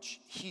Lord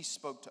which he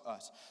spoke to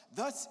us.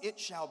 Thus it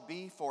shall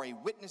be for a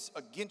witness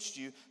against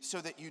you,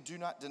 so that you do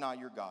not deny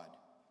your God."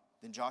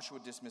 Then Joshua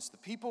dismissed the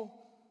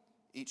people,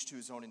 each to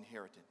his own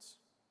inheritance.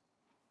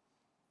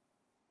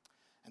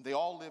 And they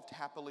all lived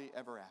happily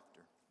ever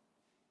after.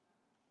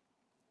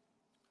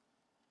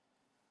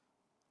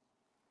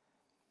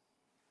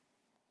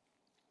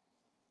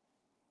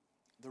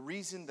 The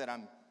reason that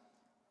I'm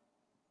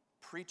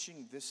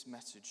preaching this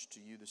message to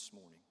you this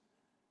morning,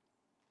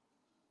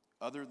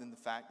 other than the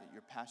fact that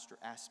your pastor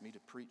asked me to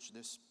preach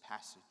this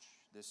passage,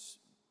 this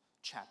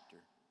chapter,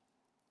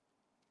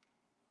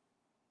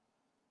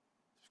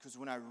 is because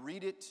when I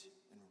read it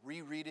and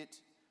reread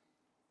it,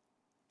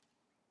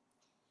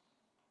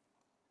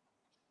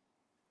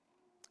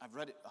 I've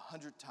read it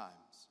 100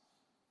 times.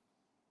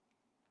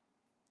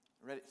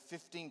 I read it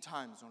 15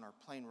 times on our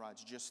plane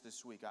rides just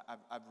this week.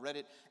 I've read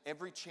it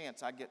every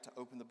chance I get to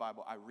open the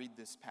Bible. I read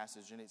this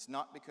passage, and it's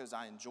not because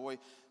I enjoy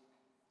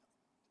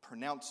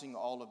pronouncing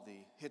all of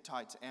the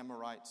Hittites,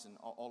 Amorites, and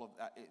all of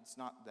that. It's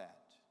not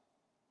that.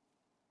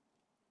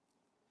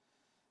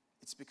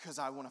 It's because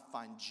I want to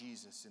find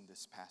Jesus in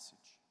this passage.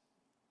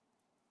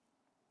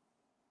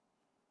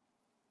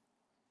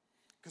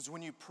 Because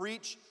when you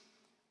preach,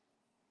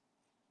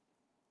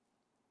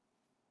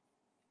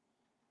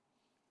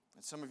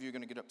 and some of you are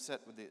going to get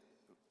upset with the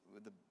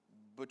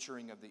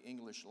butchering of the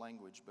English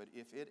language, but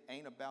if it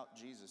ain't about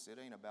Jesus, it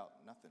ain't about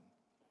nothing.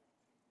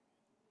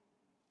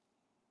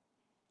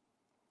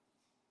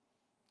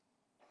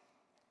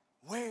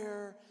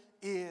 Where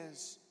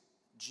is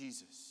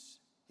Jesus?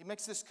 He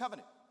makes this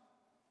covenant.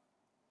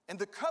 And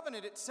the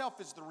covenant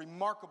itself is the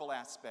remarkable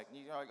aspect.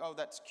 You're like, oh,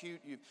 that's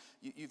cute.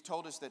 You've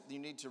told us that you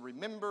need to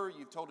remember.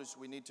 You've told us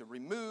we need to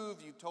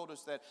remove. You've told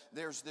us that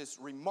there's this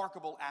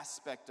remarkable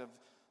aspect of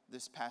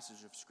this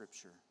passage of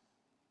Scripture.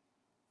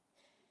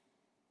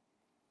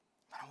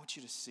 But I want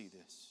you to see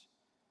this.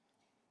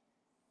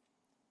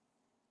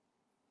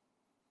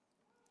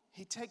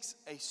 He takes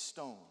a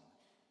stone.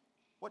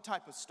 What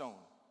type of stone?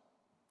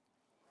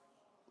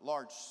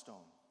 Large stone.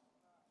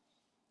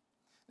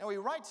 Now he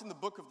writes in the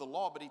book of the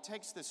law, but he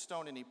takes this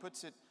stone and he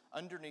puts it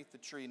underneath the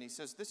tree, and he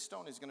says this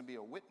stone is going to be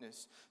a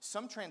witness.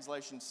 Some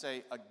translations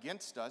say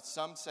against us.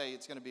 Some say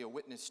it's going to be a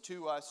witness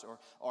to us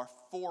or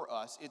for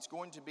us. It's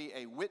going to be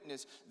a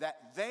witness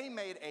that they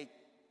made a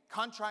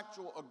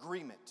contractual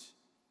agreement,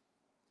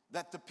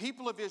 that the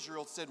people of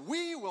Israel said,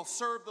 we will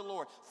serve the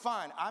Lord.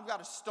 Fine, I've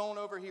got a stone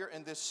over here,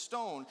 and this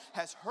stone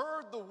has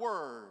heard the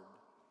word,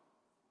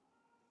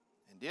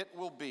 and it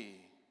will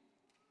be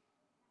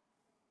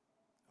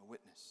a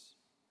witness.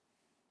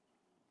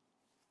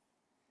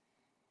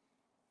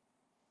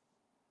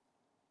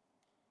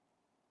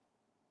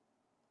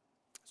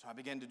 So I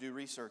began to do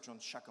research on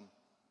Shechem.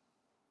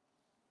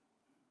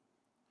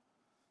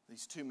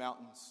 These two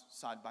mountains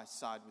side by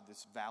side with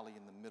this valley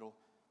in the middle.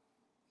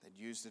 They'd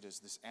used it as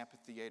this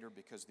amphitheater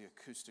because the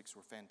acoustics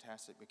were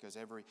fantastic, because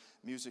every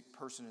music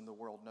person in the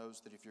world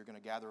knows that if you're going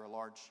to gather a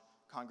large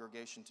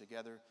congregation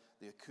together,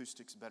 the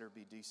acoustics better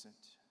be decent.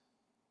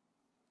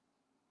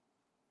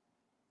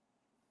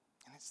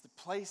 And it's the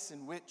place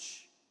in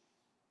which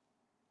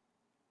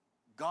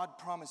God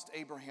promised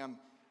Abraham,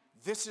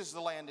 this is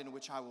the land in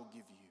which I will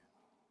give you.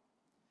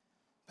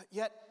 But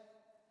yet,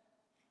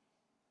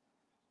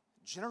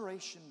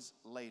 generations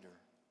later,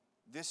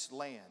 this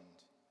land,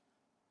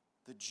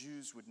 the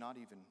Jews wouldn't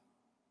even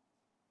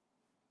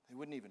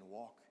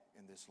walk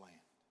in this land.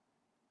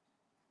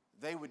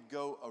 They would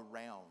go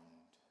around.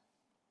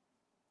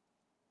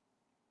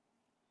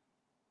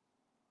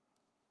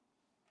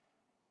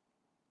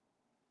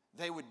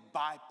 They would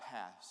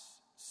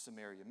bypass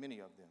Samaria, many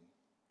of them.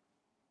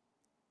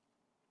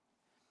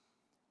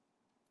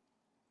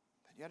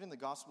 But yet in the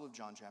Gospel of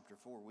John chapter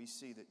 4, we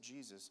see that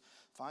Jesus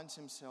finds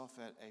himself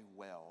at a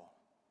well,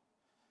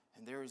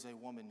 and there is a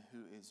woman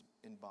who is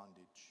in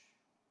bondage.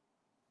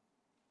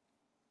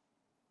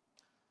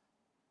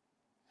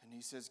 And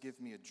he says, give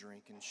me a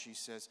drink. And she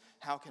says,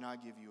 how can I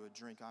give you a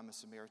drink? I'm a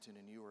Samaritan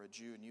and you are a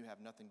Jew and you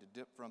have nothing to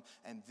dip from.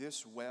 And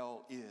this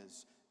well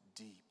is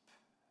deep.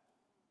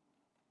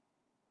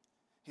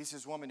 He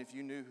says, woman, if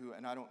you knew who,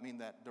 and I don't mean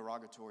that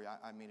derogatory,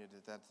 I mean it,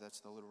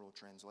 that's the literal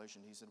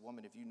translation. He said,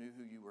 woman, if you knew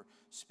who you were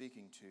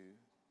speaking to,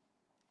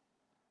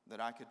 that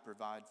I could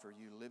provide for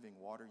you living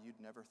water, you'd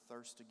never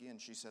thirst again.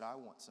 She said, I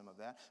want some of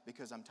that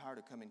because I'm tired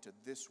of coming to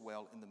this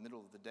well in the middle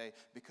of the day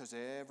because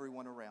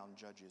everyone around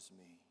judges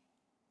me.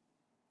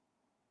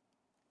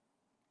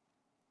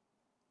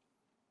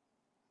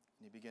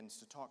 And he begins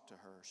to talk to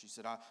her. She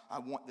said, I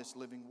want this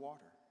living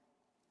water.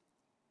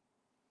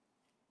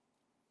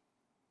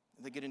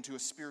 They get into a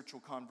spiritual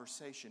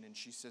conversation, and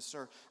she says,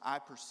 sir, I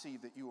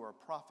perceive that you are a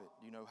prophet.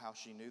 Do you know how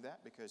she knew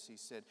that? Because he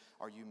said,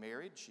 are you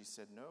married? She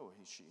said, no.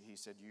 He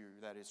said,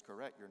 that is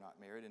correct. You're not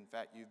married. In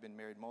fact, you've been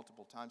married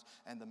multiple times,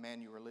 and the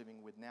man you are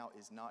living with now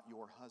is not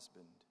your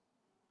husband.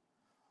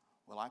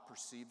 Well, I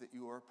perceive that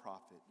you are a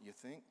prophet. You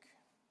think?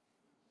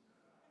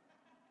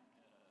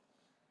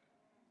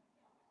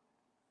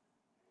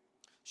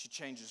 She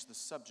changes the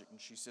subject, and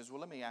she says,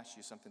 well, let me ask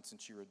you something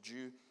since you're a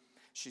Jew.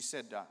 She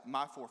said,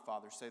 my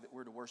forefathers say that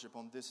we're to worship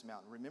on this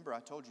mountain. Remember, I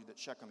told you that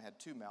Shechem had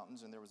 2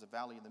 mountains and there was a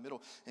valley in the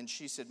middle. And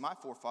she said,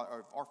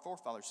 our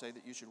forefathers say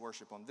that you should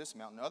worship on this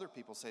mountain. Other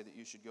people say that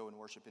you should go and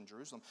worship in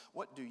Jerusalem.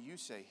 What do you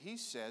say? He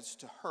says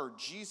to her,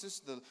 Jesus,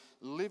 the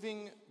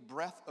living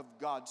breath of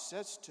God,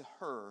 says to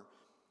her,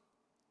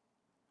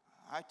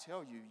 I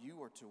tell you,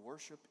 you are to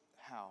worship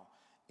how?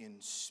 In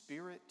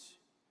spirit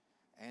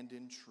and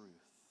in truth.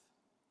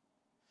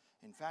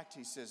 In fact,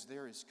 he says,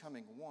 there is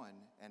coming one,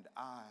 and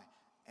I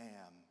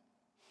am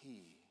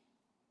he,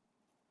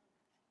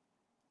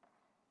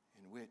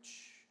 in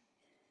which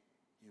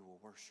you will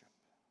worship.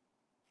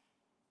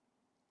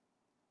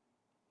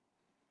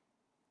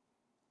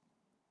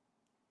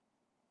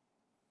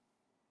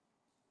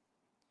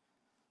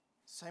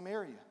 Same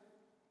area,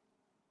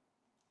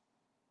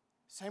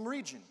 same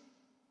region.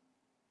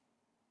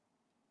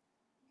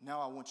 Now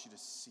I want you to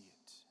see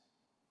it.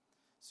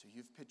 So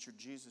you've pictured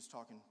Jesus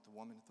talking to the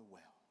woman at the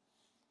well.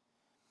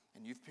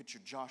 And you've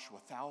pictured Joshua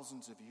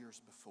thousands of years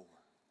before.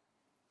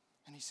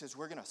 And he says,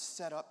 we're going to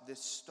set up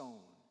this stone.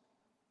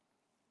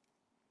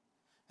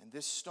 And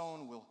this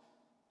stone will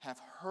have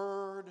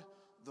heard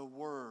the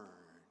word.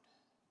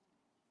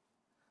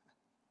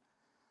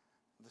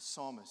 The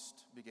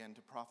psalmist began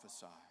to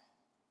prophesy.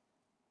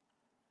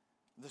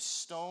 The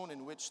stone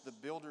in which the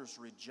builders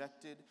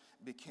rejected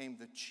became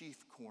the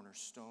chief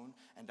cornerstone.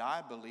 And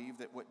I believe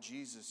that what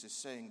Jesus is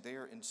saying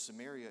there in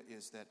Samaria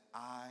is that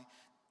I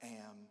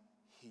am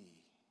he.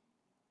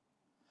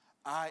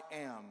 I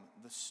am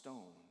the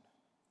stone.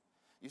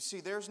 You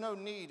see, there's no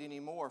need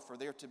anymore for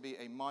there to be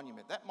a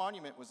monument. That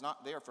monument was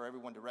not there for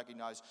everyone to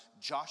recognize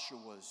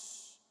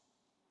Joshua's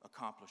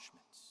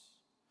accomplishments.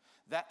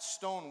 That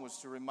stone was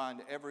to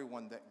remind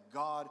everyone that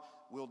God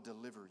will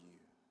deliver you.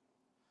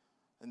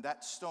 And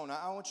that stone,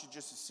 I want you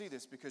just to see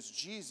this because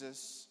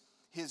Jesus,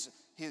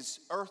 his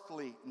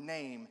earthly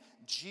name,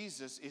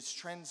 Jesus, is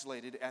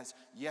translated as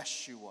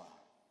Yeshua.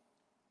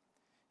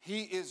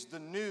 He is the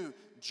new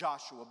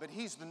Joshua, but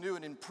he's the new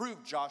and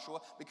improved Joshua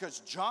because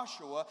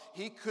Joshua,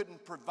 he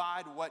couldn't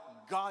provide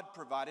what God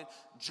provided.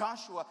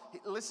 Joshua,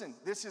 listen,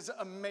 this is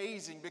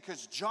amazing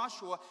because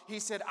Joshua, he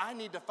said, I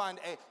need to find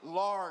a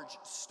large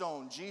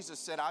stone. Jesus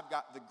said, I've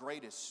got the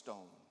greatest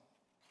stone.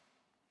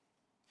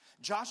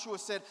 Joshua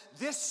said,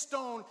 this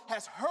stone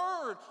has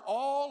heard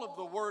all of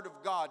the word of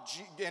God.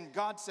 And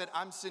God said,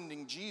 I'm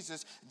sending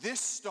Jesus. This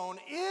stone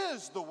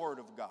is the word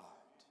of God.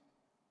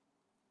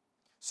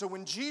 So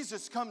when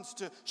Jesus comes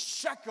to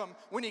Shechem,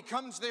 when he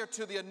comes there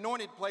to the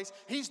anointed place,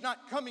 he's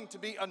not coming to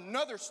be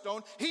another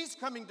stone. He's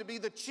coming to be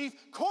the chief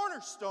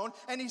cornerstone.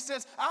 And he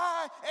says,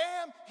 I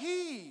am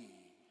he.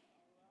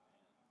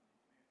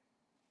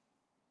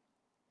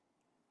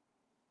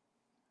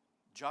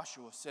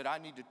 Joshua said, I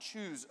need to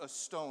choose a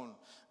stone.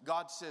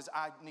 God says,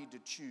 I need to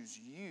choose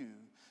you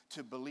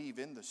to believe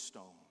in the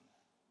stone.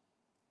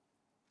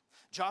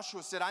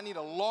 Joshua said, I need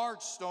a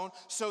large stone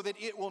so that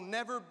it will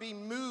never be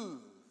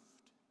moved.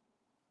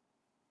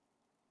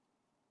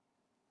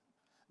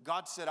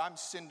 God said, I'm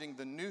sending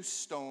the new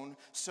stone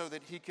so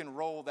that he can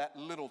roll that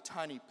little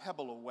tiny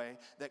pebble away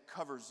that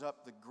covers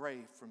up the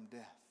grave from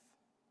death.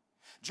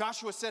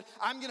 Joshua said,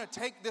 I'm going to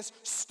take this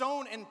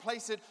stone and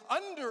place it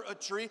under a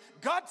tree.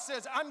 God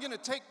says, I'm going to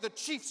take the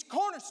chief's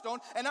cornerstone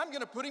and I'm going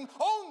to put him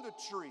on the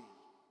tree.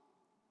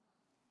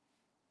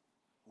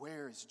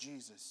 Where is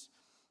Jesus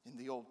in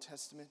the Old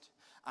Testament?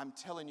 I'm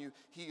telling you,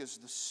 he is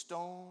the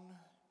stone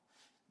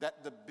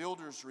that the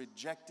builders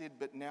rejected,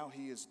 but now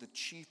he is the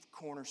chief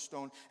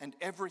cornerstone. And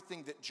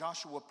everything that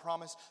Joshua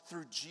promised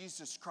through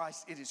Jesus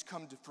Christ, it has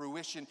come to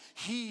fruition.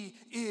 He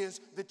is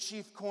the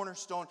chief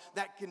cornerstone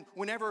that can,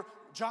 whenever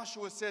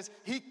Joshua says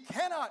he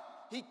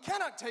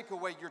cannot take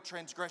away your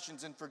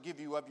transgressions and forgive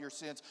you of your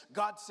sins,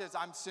 God says,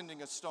 I'm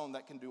sending a stone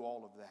that can do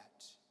all of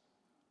that.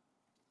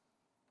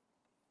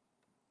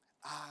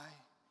 I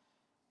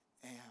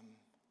am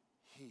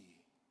he.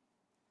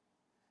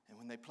 And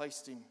when they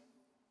placed him,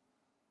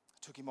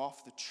 took him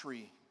off the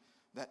tree,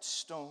 that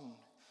stone,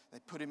 they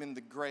put him in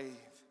the grave,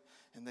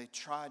 and they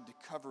tried to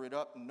cover it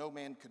up, and no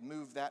man could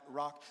move that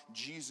rock.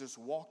 Jesus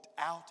walked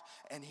out,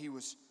 and he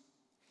was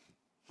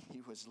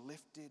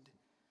lifted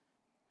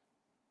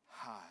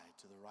high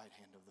to the right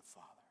hand of the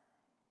Father.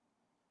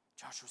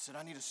 Joshua said,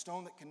 I need a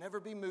stone that can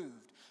never be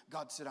moved.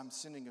 God said, I'm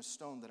sending a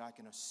stone that I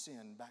can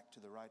ascend back to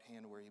the right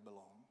hand where he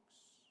belongs.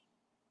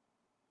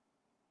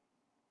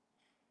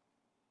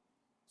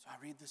 So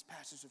I read this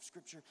passage of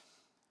Scripture,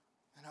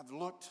 and I've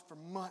looked for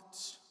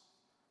months.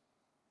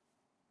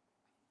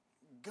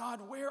 God,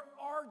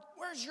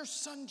 where's your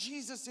son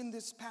Jesus in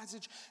this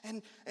passage?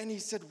 And he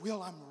said,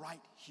 Will, I'm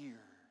right here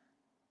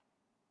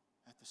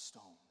at the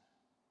stone.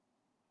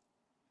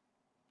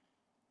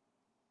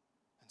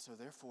 And so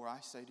therefore I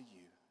say to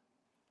you,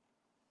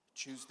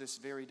 choose this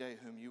very day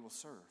whom you will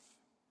serve.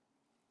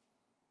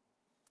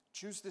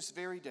 Choose this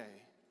very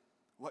day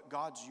what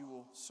gods you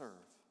will serve.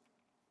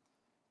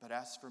 But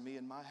as for me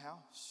and my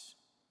house,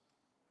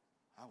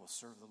 I will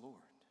serve the Lord,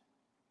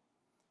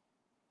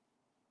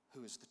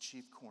 who is the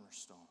chief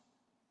cornerstone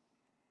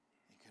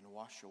and can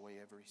wash away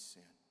every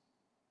sin.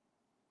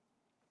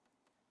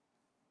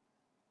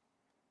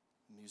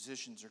 The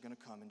musicians are going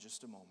to come in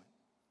just a moment.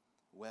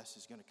 Wes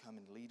is going to come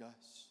and lead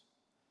us.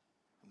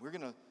 And we're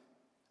going to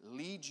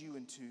lead you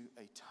into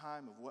a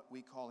time of what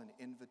we call an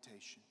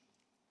invitation.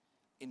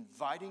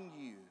 Inviting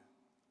you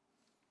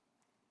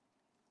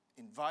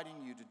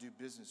to do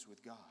business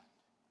with God.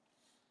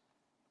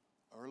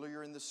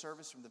 Earlier in the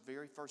service, from the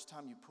very first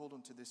time you pulled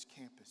onto this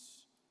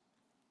campus,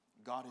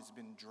 God has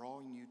been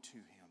drawing you to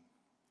him,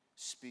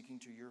 speaking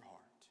to your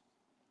heart.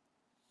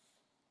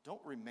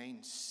 Don't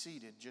remain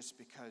seated just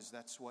because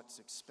that's what's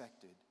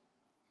expected.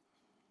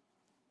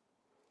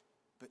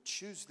 But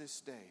choose this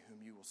day whom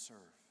you will serve.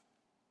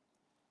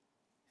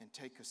 And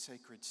take a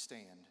sacred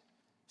stand,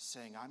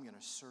 saying, I'm going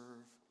to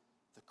serve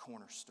the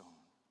cornerstone,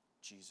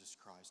 Jesus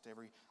Christ.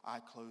 Every eye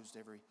closed,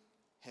 every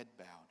head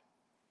bowed.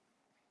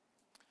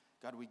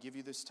 God, we give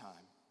you this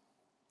time.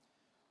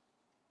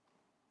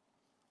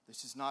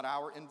 This is not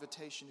our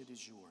invitation, it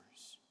is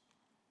yours.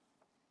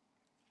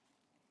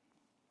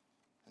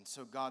 And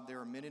so, God, there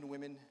are men and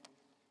women,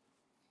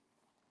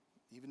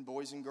 even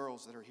boys and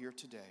girls that are here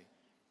today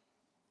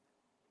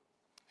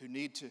who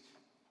need to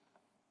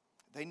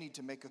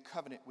make a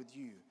covenant with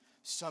you.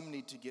 Some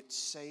need to get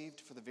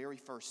saved for the very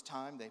first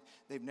time.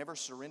 They've never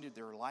surrendered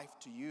their life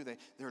to you.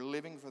 They're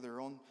living for their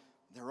own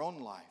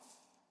life.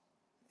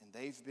 And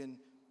they've been,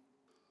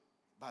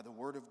 by the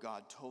word of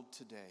God, told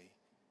today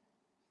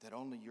that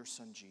only your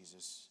son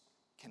Jesus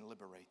can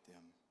liberate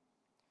them.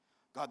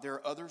 God, there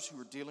are others who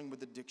are dealing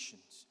with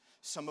addictions.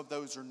 Some of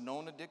those are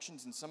known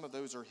addictions and some of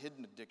those are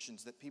hidden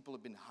addictions that people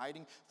have been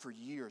hiding for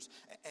years.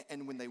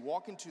 And when they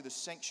walk into the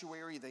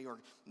sanctuary, they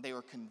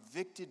are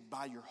convicted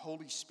by your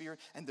Holy Spirit,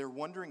 and they're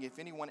wondering if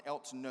anyone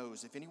else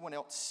knows, if anyone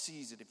else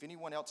sees it, if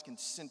anyone else can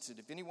sense it,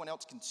 if anyone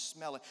else can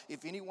smell it,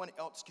 if anyone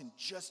else can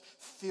just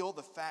feel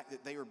the fact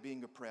that they are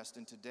being oppressed.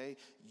 And today,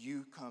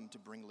 you come to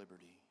bring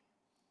liberty.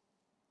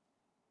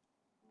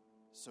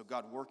 So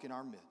God, work in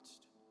our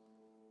midst.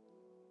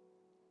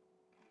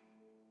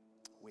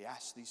 We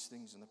ask these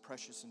things in the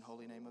precious and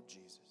holy name of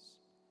Jesus.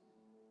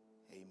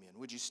 Amen.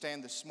 Would you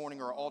stand this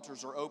morning? Our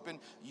altars are open.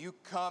 You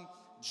come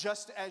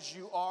just as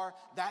you are.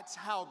 That's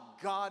how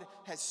God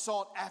has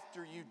sought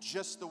after you,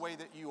 just the way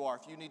that you are.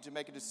 If you need to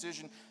make a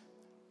decision,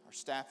 our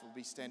staff will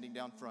be standing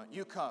down front.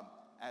 You come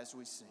as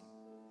we sing.